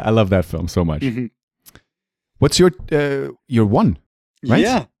 I love that film so much. What's your one? Right?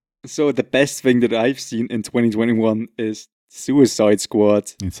 Yeah. So the best thing that I've seen in 2021 is Suicide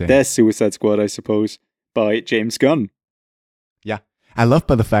Squad. Insane. The Suicide Squad, I suppose, by James Gunn. Yeah. I love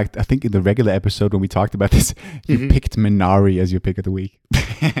by the fact, I think in the regular episode when we talked about this, you picked Minari as your pick of the week.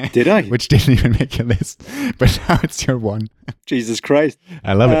 Did I? Which didn't even make your list. But now it's your one. Jesus Christ.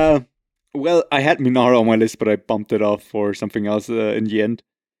 I love it. Well, I had Minari on my list, but I bumped it off for something else in the end.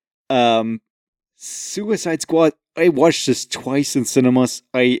 Suicide Squad, I watched this twice in cinemas.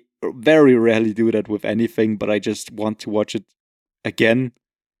 I very rarely do that with anything, but I just want to watch it again.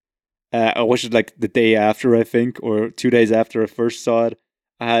 I watched it like the day after, I think, or 2 days after I first saw it.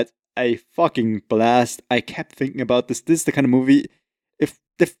 I had a fucking blast. I kept thinking about this. This is the kind of movie, if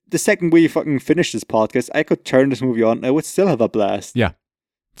the second we fucking finish this podcast, I could turn this movie on and I would still have a blast. Yeah,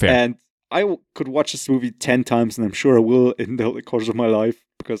 fair. And I could watch this movie 10 times, and I'm sure I will in the course of my life,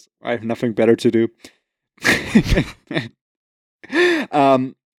 because I have nothing better to do.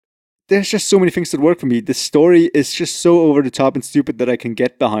 There's just so many things that work for me. The story is just so over the top and stupid that I can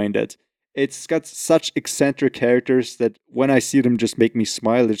get behind it. It's got such eccentric characters that when I see them just make me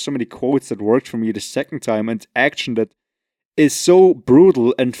smile. There's so many quotes that worked for me the second time, and action that is so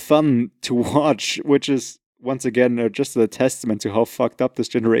brutal and fun to watch, which is, once again, just a testament to how fucked up this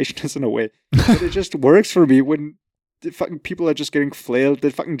generation is in a way. But it just works for me when the fucking people are just getting flailed.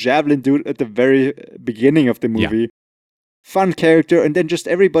 The fucking javelin dude at the very beginning of the movie. Yeah. Fun character, and then just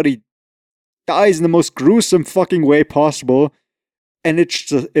everybody dies in the most gruesome fucking way possible. And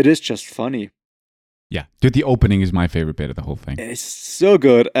it is just funny. Yeah. Dude, the opening is my favorite bit of the whole thing. It's so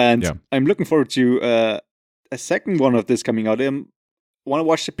good. And I'm looking forward to a second one of this coming out. I want to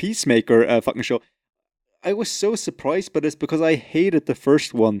watch the Peacemaker fucking show. I was so surprised by this because I hated the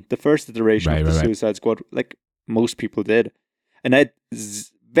first one, the first iteration of the Suicide Squad, like most people did. And I had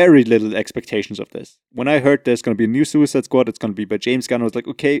very little expectations of this. When I heard there's going to be a new Suicide Squad, it's going to be by James Gunn, I was like,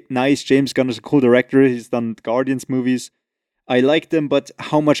 okay, nice. James Gunn is a cool director. He's done Guardians movies. I liked him, but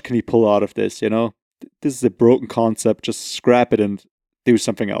how much can he pull out of this, This is a broken concept. Just scrap it and do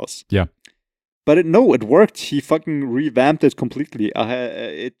something else. Yeah. But it worked. He fucking revamped it completely.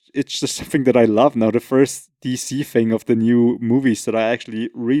 It's just something that I love now. The first DC thing of the new movies that I actually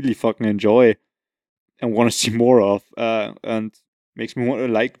really fucking enjoy and want to see more of. And makes me want to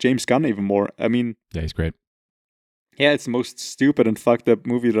like James Gunn even more. I mean... Yeah, he's great. Yeah, it's the most stupid and fucked up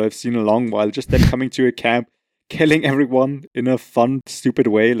movie that I've seen in a long while. Just them coming to a camp, killing everyone in a fun, stupid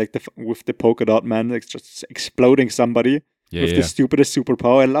way, like with the polka dot man, like just exploding somebody with the stupidest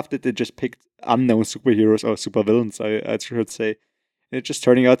superpower. I love that they just picked unknown superheroes or supervillains, I should say. And it just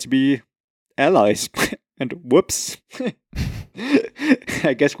turning out to be allies. And whoops.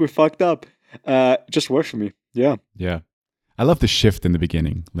 I guess we fucked up. Just works for me. Yeah. Yeah. I love the shift in the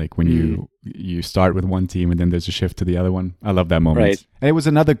beginning, like when you start with one team and then there's a shift to the other one. I love that moment. Right. And it was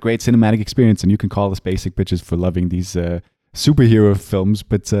another great cinematic experience, and you can call us basic bitches for loving these superhero films,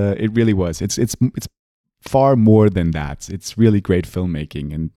 but it really was. It's far more than that. It's really great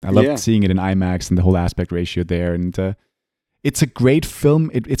filmmaking, and I loved seeing it in IMAX and the whole aspect ratio there. And it's a great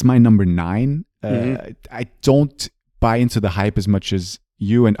film. It's my number 9. I don't buy into the hype as much as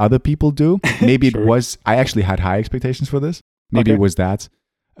you and other people do. Maybe it was. I actually had high expectations for this. Maybe it was that.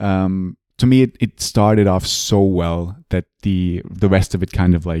 To me, it started off so well that the rest of it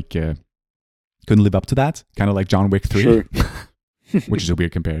kind of like couldn't live up to that. Kind of like John Wick 3, Sure. which is a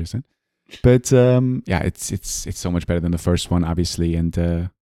weird comparison. But it's so much better than the first one, obviously. And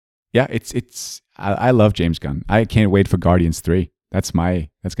I love James Gunn. I can't wait for Guardians 3. That's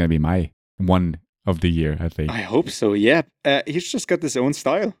gonna be my one of the year, I think. I hope so. Yeah, he's just got his own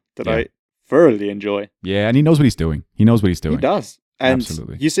style that I thoroughly enjoy. Yeah, and he knows what he's doing. He does. And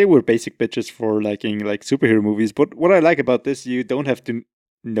Absolutely. You say we're basic bitches for liking like superhero movies, but what I like about this, you don't have to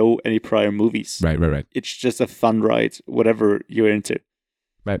know any prior movies. Right. It's just a fun ride, whatever you're into.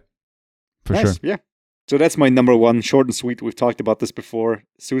 Right. For Nice, sure. Yeah. So that's my number 1, short and sweet. We've talked about this before.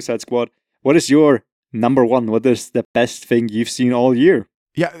 Suicide Squad. What is your number 1? What is the best thing you've seen all year?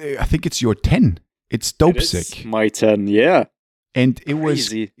 Yeah, I think it's your 10. It's Dope Sick. My 10, yeah. And it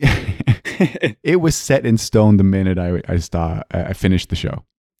Crazy. it was set in stone the minute I finished the show.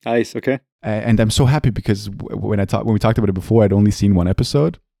 Nice, okay. And I'm so happy because when we talked about it before, I'd only seen one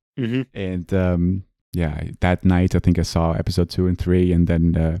episode. Mm-hmm. And that night I think I saw episode 2 and 3, and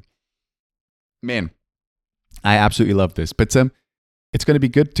then man, I absolutely love this. But it's going to be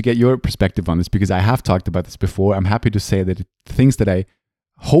good to get your perspective on this because I have talked about this before. I'm happy to say that things that I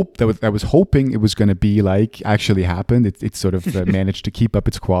was hoping it was going to be like actually happened. It sort of managed to keep up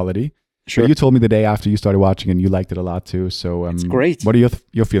its quality. Sure. But you told me the day after you started watching and you liked it a lot too. So it's great. What are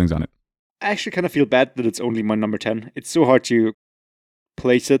your feelings on it? I actually kind of feel bad that it's only my number 10. It's so hard to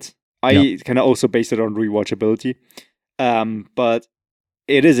place it. I kind of also base it on rewatchability. But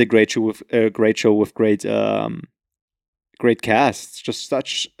it is a great show with great casts. Just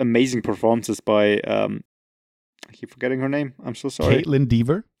such amazing performances by I keep forgetting her name. I'm so sorry. Caitlin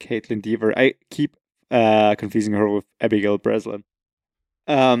Dever. I keep confusing her with Abigail Breslin.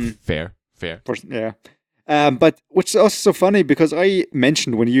 Fair. Yeah. But which is also so funny because I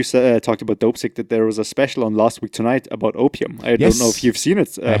mentioned when you talked about Dope Sick that there was a special on Last Week Tonight about opium. I don't know if you've seen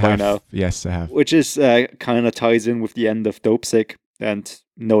it by now. Yes, I have. Which is kind of ties in with the end of Dope Sick and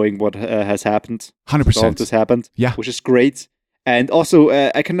knowing what has happened. 100%. All of this happened. Yeah. Which is great. And also,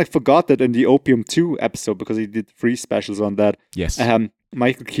 I kind of forgot that in the Opium 2 episode because he did 3 specials on that. Yes.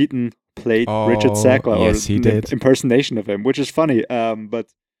 Michael Keaton played Richard Sackler, yes, he did. Impersonation of him, which is funny. But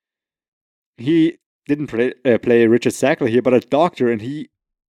he didn't play Richard Sackler here, but a doctor, and he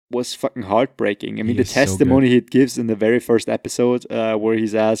was fucking heartbreaking. I mean, the testimony he gives in the very first episode, where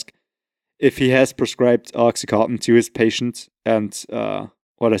he's asked if he has prescribed Oxycontin to his patient and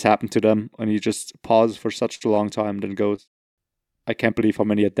what has happened to them, and he just pauses for such a long time, then goes, "I can't believe how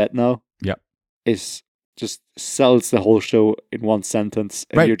many are dead now." Yeah, is just sells the whole show in one sentence,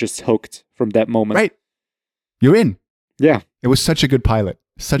 and you're just hooked from that moment. Right, you're in. Yeah, it was such a good pilot,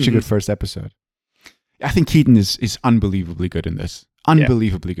 such a good first episode. I think Keaton is unbelievably good in this.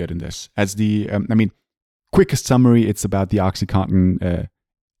 Unbelievably good in this. As the, quickest summary, it's about the OxyContin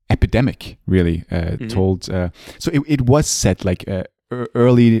epidemic, really, told. So it was set like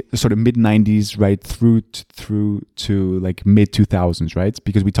early, sort of mid-90s, right, through to like mid-2000s, right?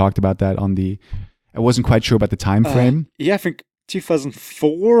 Because we talked about that on the, I wasn't quite sure about the time frame. Yeah, I think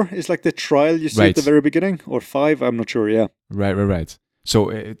 2004 is like the trial you see at the very beginning, or 5, I'm not sure, yeah. Right.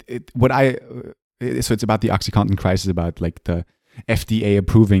 So so it's about the OxyContin crisis, about like the FDA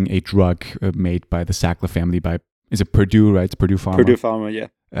approving a drug made by the Sackler family is it Purdue, right? It's Purdue Pharma. Purdue Pharma,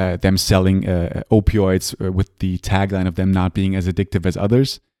 yeah. Them selling opioids with the tagline of them not being as addictive as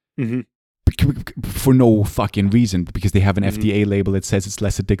others. Mm-hmm. For no fucking reason, because they have an FDA label that says it's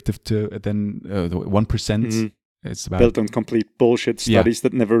less addictive than 1%. Mm-hmm. It's about, built on complete bullshit studies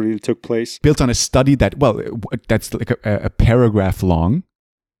that never really took place. Built on a study that's like a paragraph long.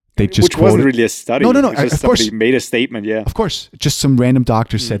 They just Which wasn't really a study. No. Of course, made a statement. Yeah, of course. Just some random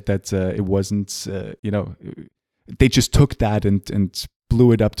doctor said that it wasn't. they just took that and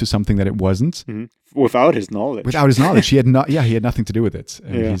blew it up to something that it wasn't. Without his knowledge. Without his knowledge, he had nothing to do with it.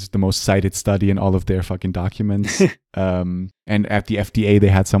 And he's the most cited study in all of their fucking documents. And at the FDA, they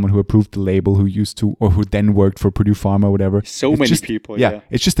had someone who approved the label who then worked for Purdue Pharma, or whatever. People.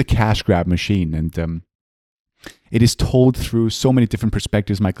 It's just a cash grab machine, and it is told through so many different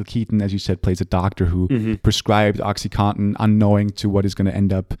perspectives. Michael Keaton, as you said, plays a doctor who prescribed OxyContin, unknowing to what is going to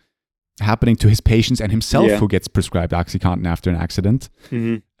end up happening to his patients, and himself who gets prescribed OxyContin after an accident.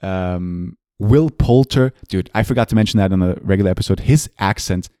 Will Poulter, dude, I forgot to mention that on the regular episode. His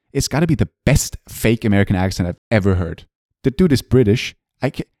accent, it's got to be the best fake American accent I've ever heard. The dude is British.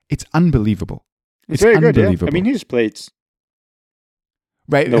 It's unbelievable. It's very good, yeah. I mean, he's played...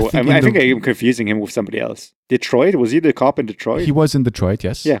 Right. No, I think I'm confusing him with somebody else. Detroit? Was he the cop in Detroit? He was in Detroit,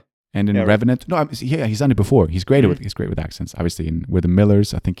 yes. Yeah. And in Revenant. No, he's done it before. He's great with accents. Obviously, with the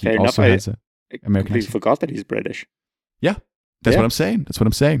Millers, I think he also has an American accent. I forgot that he's British. Yeah. That's what I'm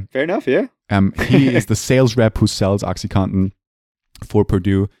saying. Fair enough, yeah. He is the sales rep who sells OxyContin for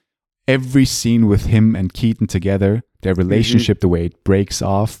Purdue. Every scene with him and Keaton together, their relationship, the way it breaks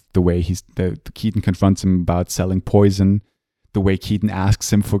off, the way Keaton confronts him about selling poison, the way Keaton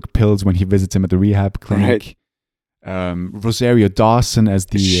asks him for pills when he visits him at the rehab clinic. Rosario Dawson as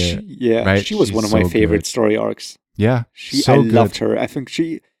the... she was one of my favorite story arcs. Yeah, I loved her. I think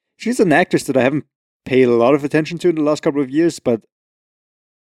she's an actress that I haven't paid a lot of attention to in the last couple of years, but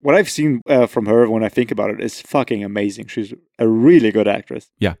what I've seen from her when I think about it is fucking amazing. She's a really good actress.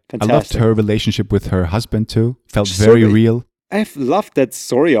 Yeah, fantastic. I loved her relationship with her husband too. Felt very real. I've loved that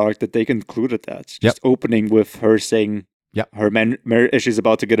story arc that they concluded that. Just opening with her saying she's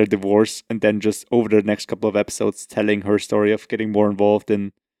about to get a divorce, and then just over the next couple of episodes telling her story of getting more involved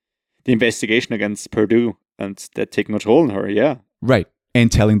in the investigation against Purdue and that taking a toll on her. Yeah. Right. And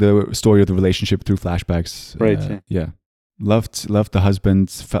telling the story of the relationship through flashbacks. Right. Yeah. Loved the husband.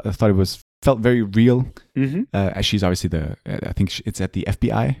 I thought it felt very real. She's obviously I think it's at the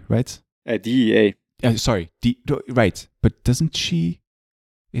FBI, right? DEA. Sorry. Right. But isn't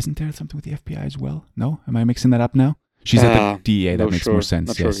there something with the FBI as well? No? Am I mixing that up now? She's at the DEA. That makes more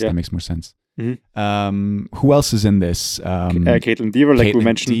sense. Yes, that makes more sense. Who else is in this? Caitlin Dever, like we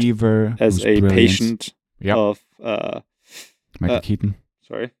mentioned, Dever, as a patient of Michael Keaton.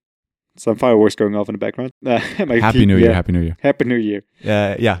 Sorry. Some fireworks going off in the background. Happy New Year. Happy New Year. Happy New Year.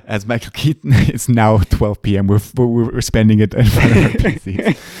 As Michael Keaton, it's now 12 p.m. We're spending it in front of our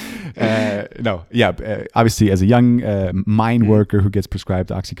PCs. Obviously, as a young mine worker who gets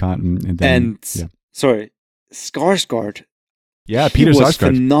prescribed OxyContin. And then, sorry, Skarsgård. Yeah, Peter Sarsgaard. He was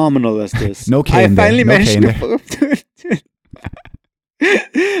phenomenal as this. No Kane. I finally managed to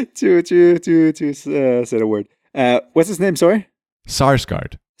say the word. What's his name, sorry?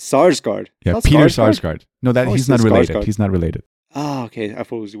 Sarsgaard. Yeah, not Peter Sarsgaard. No, he's not related. He's not related. Ah, okay. I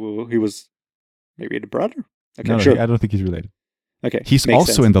thought he was maybe the brother. Okay, no, sure. I don't think he's related. Okay, he's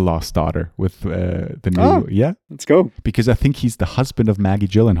also in The Lost Daughter with the new. Let's go. Because I think he's the husband of Maggie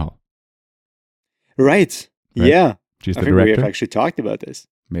Gyllenhaal. Right. Yeah. She's the I think director. we have actually talked about this.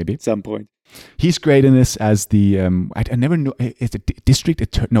 Maybe at some point. He's great in this as the I never knew it's a district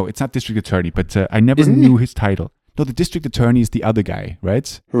attorney. No, it's not district attorney, but I never knew his title. No, the district attorney is the other guy,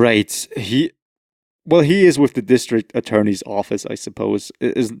 right? Right. He is with the district attorney's office, I suppose.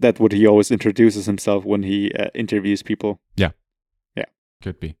 Isn't that what he always introduces himself when he interviews people? Yeah.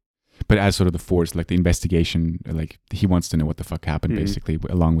 Could be. But as sort of the force, like the investigation, like he wants to know what the fuck happened, basically,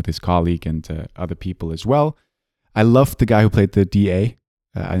 along with his colleague and other people as well. I loved the guy who played the DA.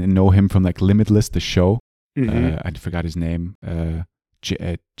 I know him from like Limitless, the show. I forgot his name.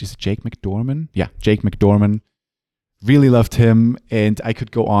 Just Jake McDorman? Yeah, Jake McDorman. Really loved him, and I could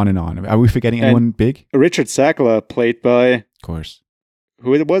go on and on. Are we forgetting anyone big? Richard Sackler, played by... Of course.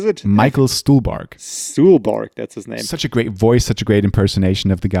 Who was it? Michael Stuhlbarg. Stuhlbarg, that's his name. Such a great voice, such a great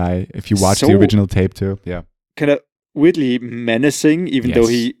impersonation of the guy. If you watch the original tape too. Yeah. Kind of weirdly menacing, even though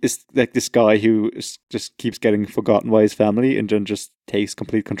he is like this guy who just keeps getting forgotten by his family and then just takes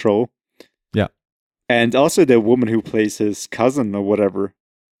complete control. Yeah. And also the woman who plays his cousin or whatever.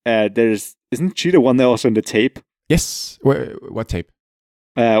 Isn't she the one that also in the tape? Yes. What tape?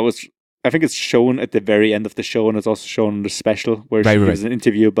 I think it's shown at the very end of the show, and it's also shown in the special where she gives an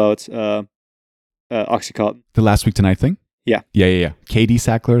interview about OxyContin. The Last Week Tonight thing? Yeah. Katie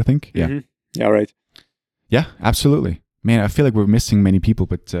Sackler, I think. Yeah. Yeah, right. Yeah, absolutely. Man, I feel like we're missing many people,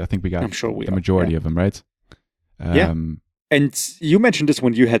 but I think we got the majority of them, right? Yeah. And you mentioned this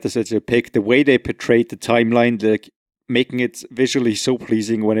when you had this as a pick, the way they portrayed the timeline, like making it visually so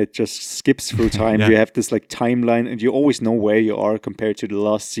pleasing when it just skips through time. You have this like timeline and you always know where you are compared to the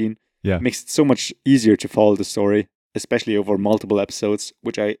last scene. Yeah. Makes it so much easier to follow the story, especially over multiple episodes,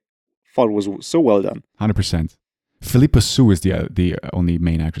 which I thought was so well done. 100%. Philippa Sue is the only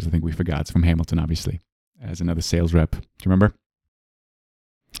main actress I think we forgot. It's from Hamilton, obviously, as another sales rep. Do you remember?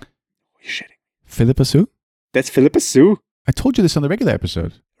 You're shitting. Philippa Sue? That's Philippa Sue? I told you this on the regular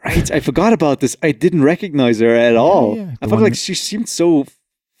episode. Right, I forgot about this. I didn't recognize her at all. Yeah, I felt like she seemed so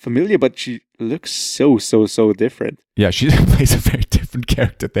familiar, but she looks so different. Yeah, she plays a very different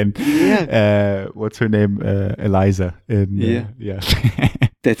character than what's her name? Eliza. Yeah.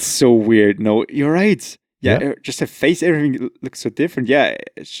 That's so weird. No, you're right. Yeah, just her face, everything looks so different. Yeah,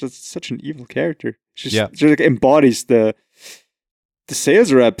 it's just such an evil character. She like embodies the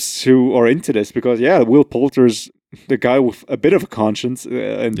sales reps who are into this because Will Poulter's the guy with a bit of a conscience,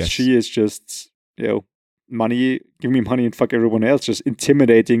 and she is just money, give me money and fuck everyone else, just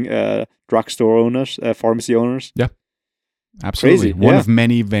intimidating drugstore owners, pharmacy owners. Yeah, absolutely. Crazy. One of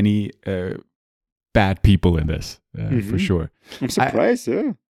many bad people in this, for sure. I'm surprised.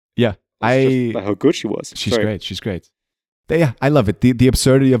 Yeah. By how good she was. She's great. I love it. The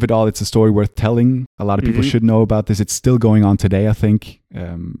absurdity of it all. It's a story worth telling. A lot of people should know about this. It's still going on today, I think.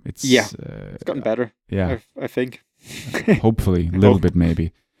 It's gotten better. Yeah, I think. Hopefully, a little bit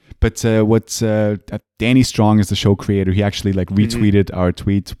maybe. But Danny Strong is the show creator. He actually retweeted our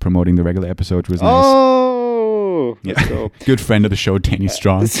tweet promoting the regular episode, which was nice. Oh, yeah. Good friend of the show, Danny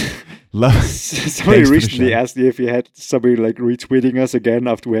Strong. Somebody recently asked me if you had somebody retweeting us again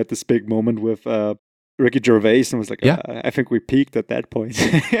after we had this big moment with Ricky Gervais, and was like, I think we peaked at that point.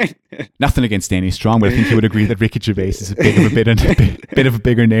 Nothing against Danny Strong, but I think he would agree that Ricky Gervais is a bit of a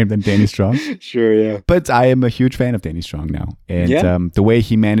bigger name than Danny Strong. Sure, yeah. But I am a huge fan of Danny Strong now, and the way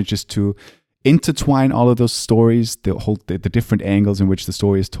he manages to intertwine all of those stories, the different angles in which the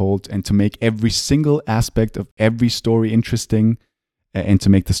story is told, and to make every single aspect of every story interesting, and to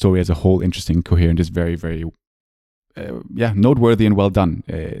make the story as a whole interesting, coherent, is very, very noteworthy and well done.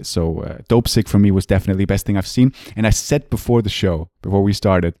 So Dope Sick for me was definitely the best thing I've seen. And I said before we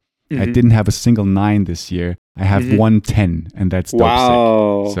started, I didn't have a single 9 this year. I have 1 10, and that's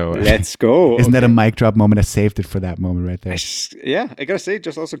Dope Sick. So let's go. Isn't that a mic drop moment? I saved it for that moment right there. I gotta say,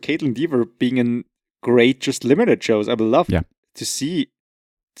 just also Caitlin Dever being in great, just limited shows. I would love to see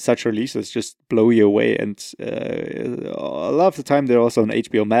such releases just blow you away. And a lot of the time they're also on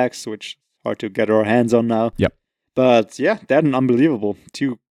HBO Max, which is hard to get our hands on now. Yep. But that and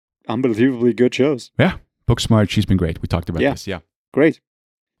two unbelievably good shows. Yeah. Booksmart, she's been great. We talked about this. Yeah. Great.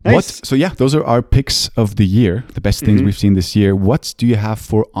 Nice. So those are our picks of the year, the best things we've seen this year. What do you have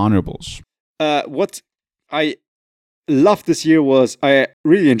for honorables? What I loved this year was I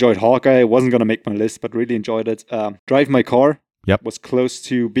really enjoyed Hawkeye. I wasn't going to make my list, but really enjoyed it. Drive My Car was close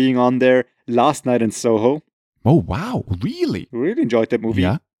to being on there. Last Night in Soho. Oh, wow. Really? Really enjoyed that movie.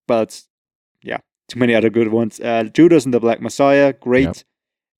 Yeah. But too many other good ones. Judas and the Black Messiah. Great. Yep.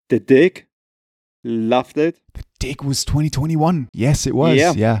 The Dig. Loved it. The Dig was 2021. Yes, it was.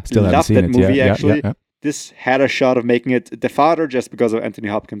 Yeah. Still haven't seen that movie, it. Actually. Yeah. This had a shot of making it The Father just because of Anthony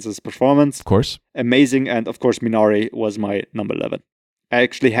Hopkins' performance. Of course. Amazing. And of course, Minari was my number 11. I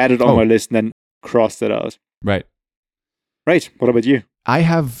actually had it on my list and then crossed it out. Right. What about you? I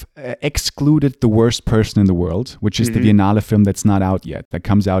have excluded The Worst Person in the World, which is the Biennale film that's not out yet. That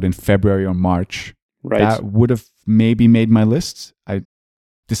comes out in February or March. Right. That would have maybe made my list. I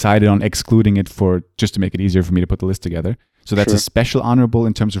decided on excluding it just to make it easier for me to put the list together. So that's a special honorable.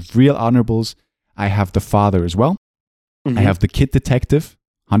 In terms of real honorables, I have The Father as well. I have The Kid Detective,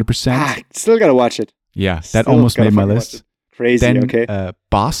 100%. Still gotta watch it. Yeah, that almost made my list. Crazy, then, okay.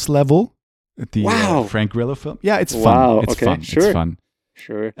 Boss Level, the Frank Grillo film. Yeah, it's fun. It's fun. Sure. It's fun.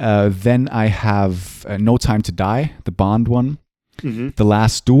 Sure. Then I have No Time to Die, the Bond one. The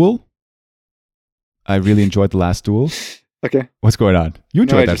Last Duel. I really enjoyed The Last Duel. Okay. What's going on? You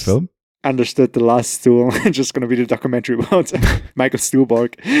enjoyed that film? Understood The Last Duel. Just going to be the documentary about Michael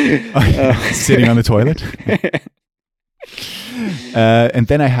Stuhlbarg. Sitting on the toilet. And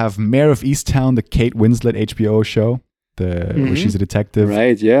then I have Mayor of Easttown, the Kate Winslet HBO show, where she's a detective.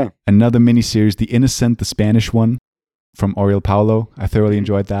 Right, yeah. Another miniseries, The Innocent, the Spanish one from Oriol Paulo. I thoroughly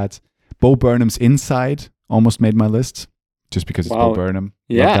enjoyed that. Bo Burnham's Inside almost made my list. Just because it's Bo Burnham.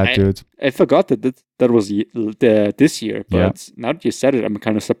 Yeah, love that dude. I forgot that was this year, but now that you said it, I'm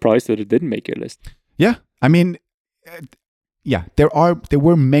kind of surprised that it didn't make your list. Yeah, I mean, there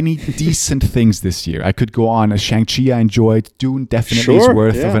were many decent things this year. I could go on. Shang-Chi I enjoyed. Dune definitely is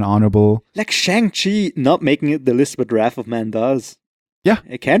worth of an honorable. Like Shang-Chi not making it the list, but Wrath of Man does. Yeah.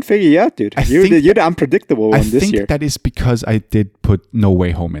 I can't figure you out, dude. You're the unpredictable one this year. I think that is because I did put No Way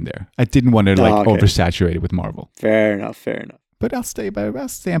Home in there. I didn't want to oversaturate it with Marvel. Fair enough. but I'll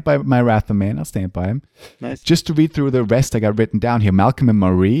stand by my Wrath of Man. I'll stand by him. Nice. Just to read through the rest, I got written down here. Malcolm and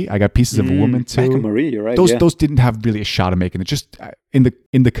Marie. I got Pieces of a Woman too. Malcolm and Marie, you're right. Those didn't have really a shot of making it. Just in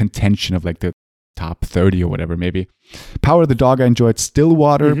the contention of like the top 30 or whatever, maybe. Power of the Dog I enjoyed.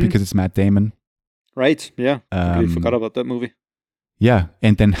 Stillwater because it's Matt Damon. Right, yeah. I forgot about that movie. Yeah,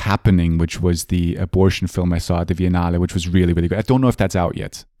 and then Happening, which was the abortion film I saw at the Biennale, which was really, really good. I don't know if that's out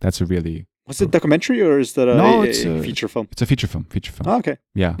yet. That's a really... Was it a documentary or is that a feature film? It's a feature film. Oh, okay.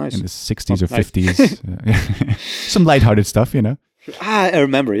 Yeah, nice. In the 60s or 50s. Some lighthearted stuff, you know. I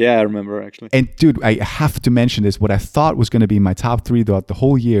remember. Yeah, I remember actually. And dude, I have to mention this. What I thought was going to be my top 3 throughout the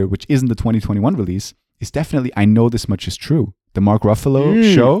whole year, which isn't the 2021 release, is definitely I Know This Much Is True. The Mark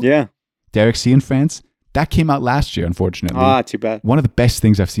Ruffalo show. Yeah. Derek C. and Friends. That came out last year, unfortunately. Too bad. One of the best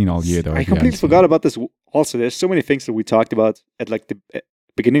things I've seen all year, though. I completely forgot about this also. There's so many things that we talked about at like the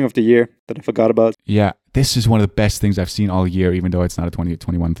beginning of the year that I forgot about. Yeah, this is one of the best things I've seen all year, even though it's not a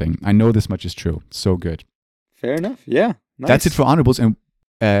 2021 thing. I Know This Much Is True. So good. Fair enough. Yeah. Nice. That's it for honorables. And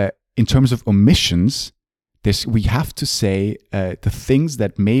in terms of omissions, we have to say the things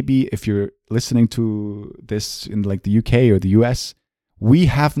that maybe if you're listening to this in like the UK or the US, we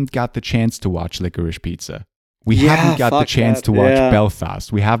haven't got the chance to watch Licorice Pizza. We haven't got the chance to watch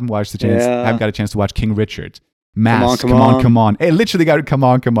Belfast. We haven't got a chance to watch King Richard. Mask, come on. Hey, literally got come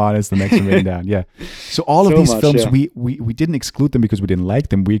on is the next one written down. Yeah. So all of these films, we didn't exclude them because we didn't like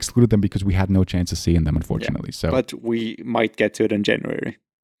them. We excluded them because we had no chance of seeing them, unfortunately. Yeah. So, but we might get to it in January.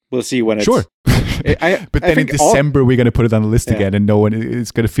 We'll see when it's... Sure. But then in December, we're going to put it on the list again, and no one,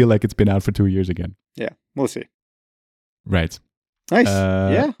 it's going to feel like it's been out for 2 years again. Yeah, we'll see. Right. Nice.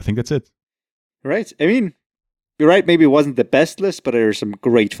 Yeah. I think that's it. Right. I mean, you're right. Maybe it wasn't the best list, but there are some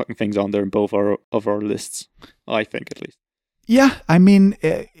great fucking things on there in both of our lists. I think, at least. Yeah. I mean,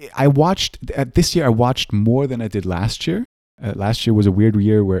 I watched this year. I watched more than I did last year. Last year was a weird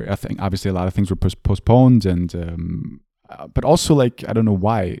year where I think obviously a lot of things were postponed, and but also like I don't know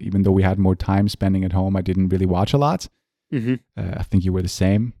why. Even though we had more time spending at home, I didn't really watch a lot. Mm-hmm. I think you were the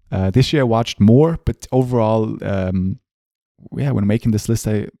same. This year I watched more, but overall. When making this list,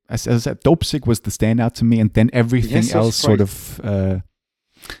 as I said, Dopesick was the standout to me, and then everything else sort of.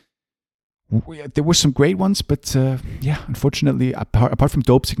 There were some great ones, but unfortunately, apart from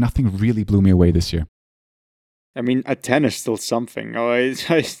Dopesick, nothing really blew me away this year. I mean, a 10 is still something.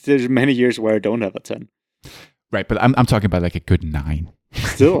 There's many years where I don't have a 10. Right, but I'm talking about like a good 9.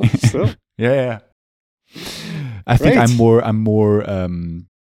 Still. Yeah. I think I'm more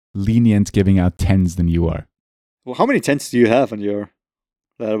lenient giving out 10s than you are. Well, how many 10s do you have on your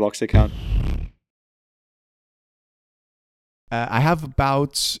Letterboxd account? I have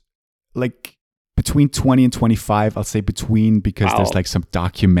about like between 20 and 25. I'll say between because there's like some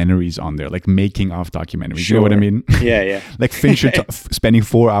documentaries on there, like making of documentaries. Sure. You know what I mean? Yeah. Like Fincher spending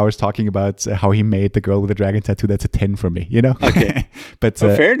 4 hours talking about how he made the girl with the dragon tattoo. That's a 10 for me, you know? Okay. But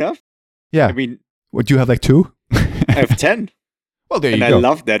fair enough. Yeah. I mean, what do you have, like 2? I have 10. Well, there you go. And I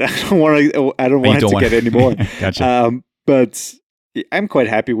love that. I don't want to get any more. Gotcha. But I'm quite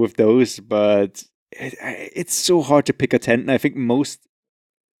happy with those. But it's so hard to pick a 10. And I think most,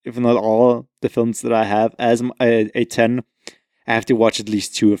 if not all, the films that I have as a 10, I have to watch at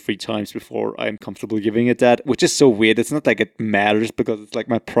least 2 or 3 times before I'm comfortable giving it that, which is so weird. It's not like it matters because it's like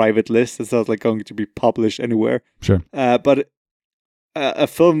my private list. It's not like going to be published anywhere. Sure. But a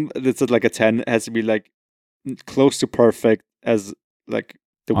film that's at like a 10 has to be like close to perfect as like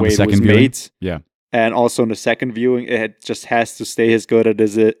the way it was made. Yeah. And also in the second viewing, it just has to stay as good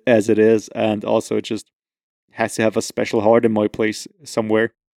as it is. And also it just has to have a special heart in my place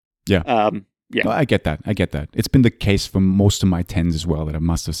somewhere. Yeah. Yeah. Well, I get that. It's been the case for most of my 10s as well, that I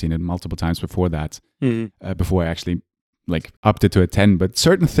must have seen it multiple times before that, before I actually like upped it to a 10. But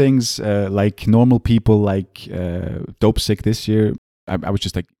certain things like Normal People, like Dopesick this year, I was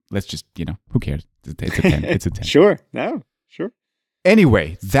just like, let's just, who cares? It's a 10. It's a 10. Sure.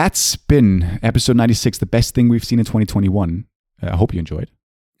 Anyway, that's been episode 96, the best thing we've seen in 2021. I hope you enjoyed.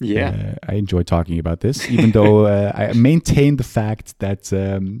 Yeah. I enjoyed talking about this, even though I maintain the fact that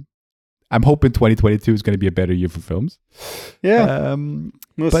I'm hoping 2022 is going to be a better year for films. Yeah.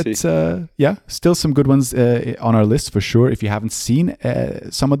 But still some good ones on our list for sure. If you haven't seen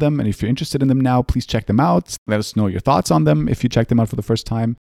some of them, and if you're interested in them now, please check them out. Let us know your thoughts on them if you checked them out for the first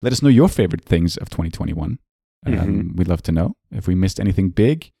time. Let us know your favorite things of 2021. We'd love to know if we missed anything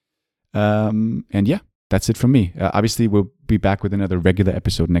big. And yeah, that's it from me. Obviously, we'll be back with another regular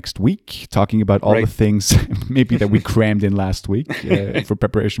episode next week, talking about all the things maybe that we crammed in last week for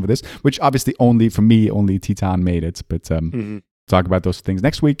preparation for this, which obviously only Titan made it. But talk about those things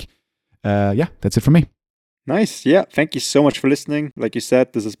next week. Yeah, that's it from me. Nice. Yeah. Thank you so much for listening. Like you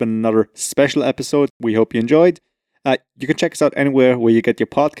said, this has been another special episode. We hope you enjoyed. You can check us out anywhere where you get your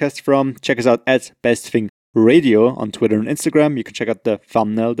podcast from. Check us out at Best Thing Radio on Twitter and Instagram. You can check out the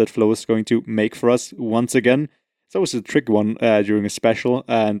thumbnail that Flo is going to make for us once again. It's always a tricky one during a special.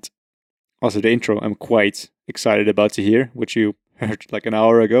 And also the intro I'm quite excited about to hear, which you heard like an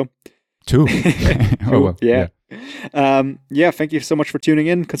hour ago. Two. Oh, well, yeah. Thank you so much for tuning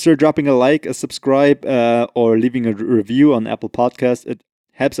in. Consider dropping a like, a subscribe, or leaving a review on Apple Podcasts. It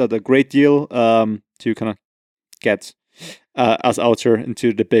helps out a great deal to kind of get us out here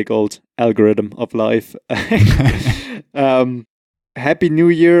into the big old algorithm of life. Happy New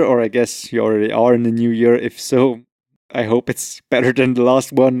Year, or I guess you already are in the new year. If so, I hope it's better than the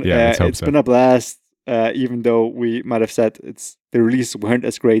last one. Yeah, it's been a blast, even though we might have said the releases weren't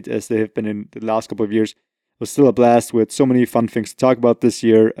as great as they have been in the last couple of years. It was still a blast with so many fun things to talk about this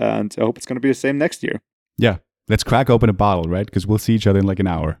year, and I hope it's going to be the same next year. Yeah, let's crack open a bottle, right? Because we'll see each other in like an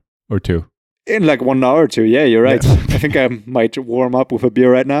hour or two. In like 1 hour or two, yeah, you're right. Yeah. I think I might warm up with a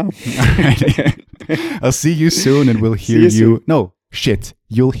beer right now. I'll see you soon, and we'll hear you. No, shit,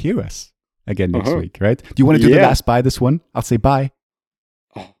 you'll hear us again next week, right? Do you want to do the last bye this one? I'll say bye.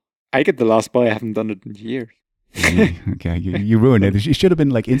 Oh, I get the last bye. I haven't done it in years. Okay, you ruined it. It should have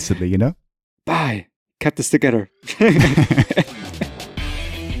been like instantly, you know? Bye. Kept this together.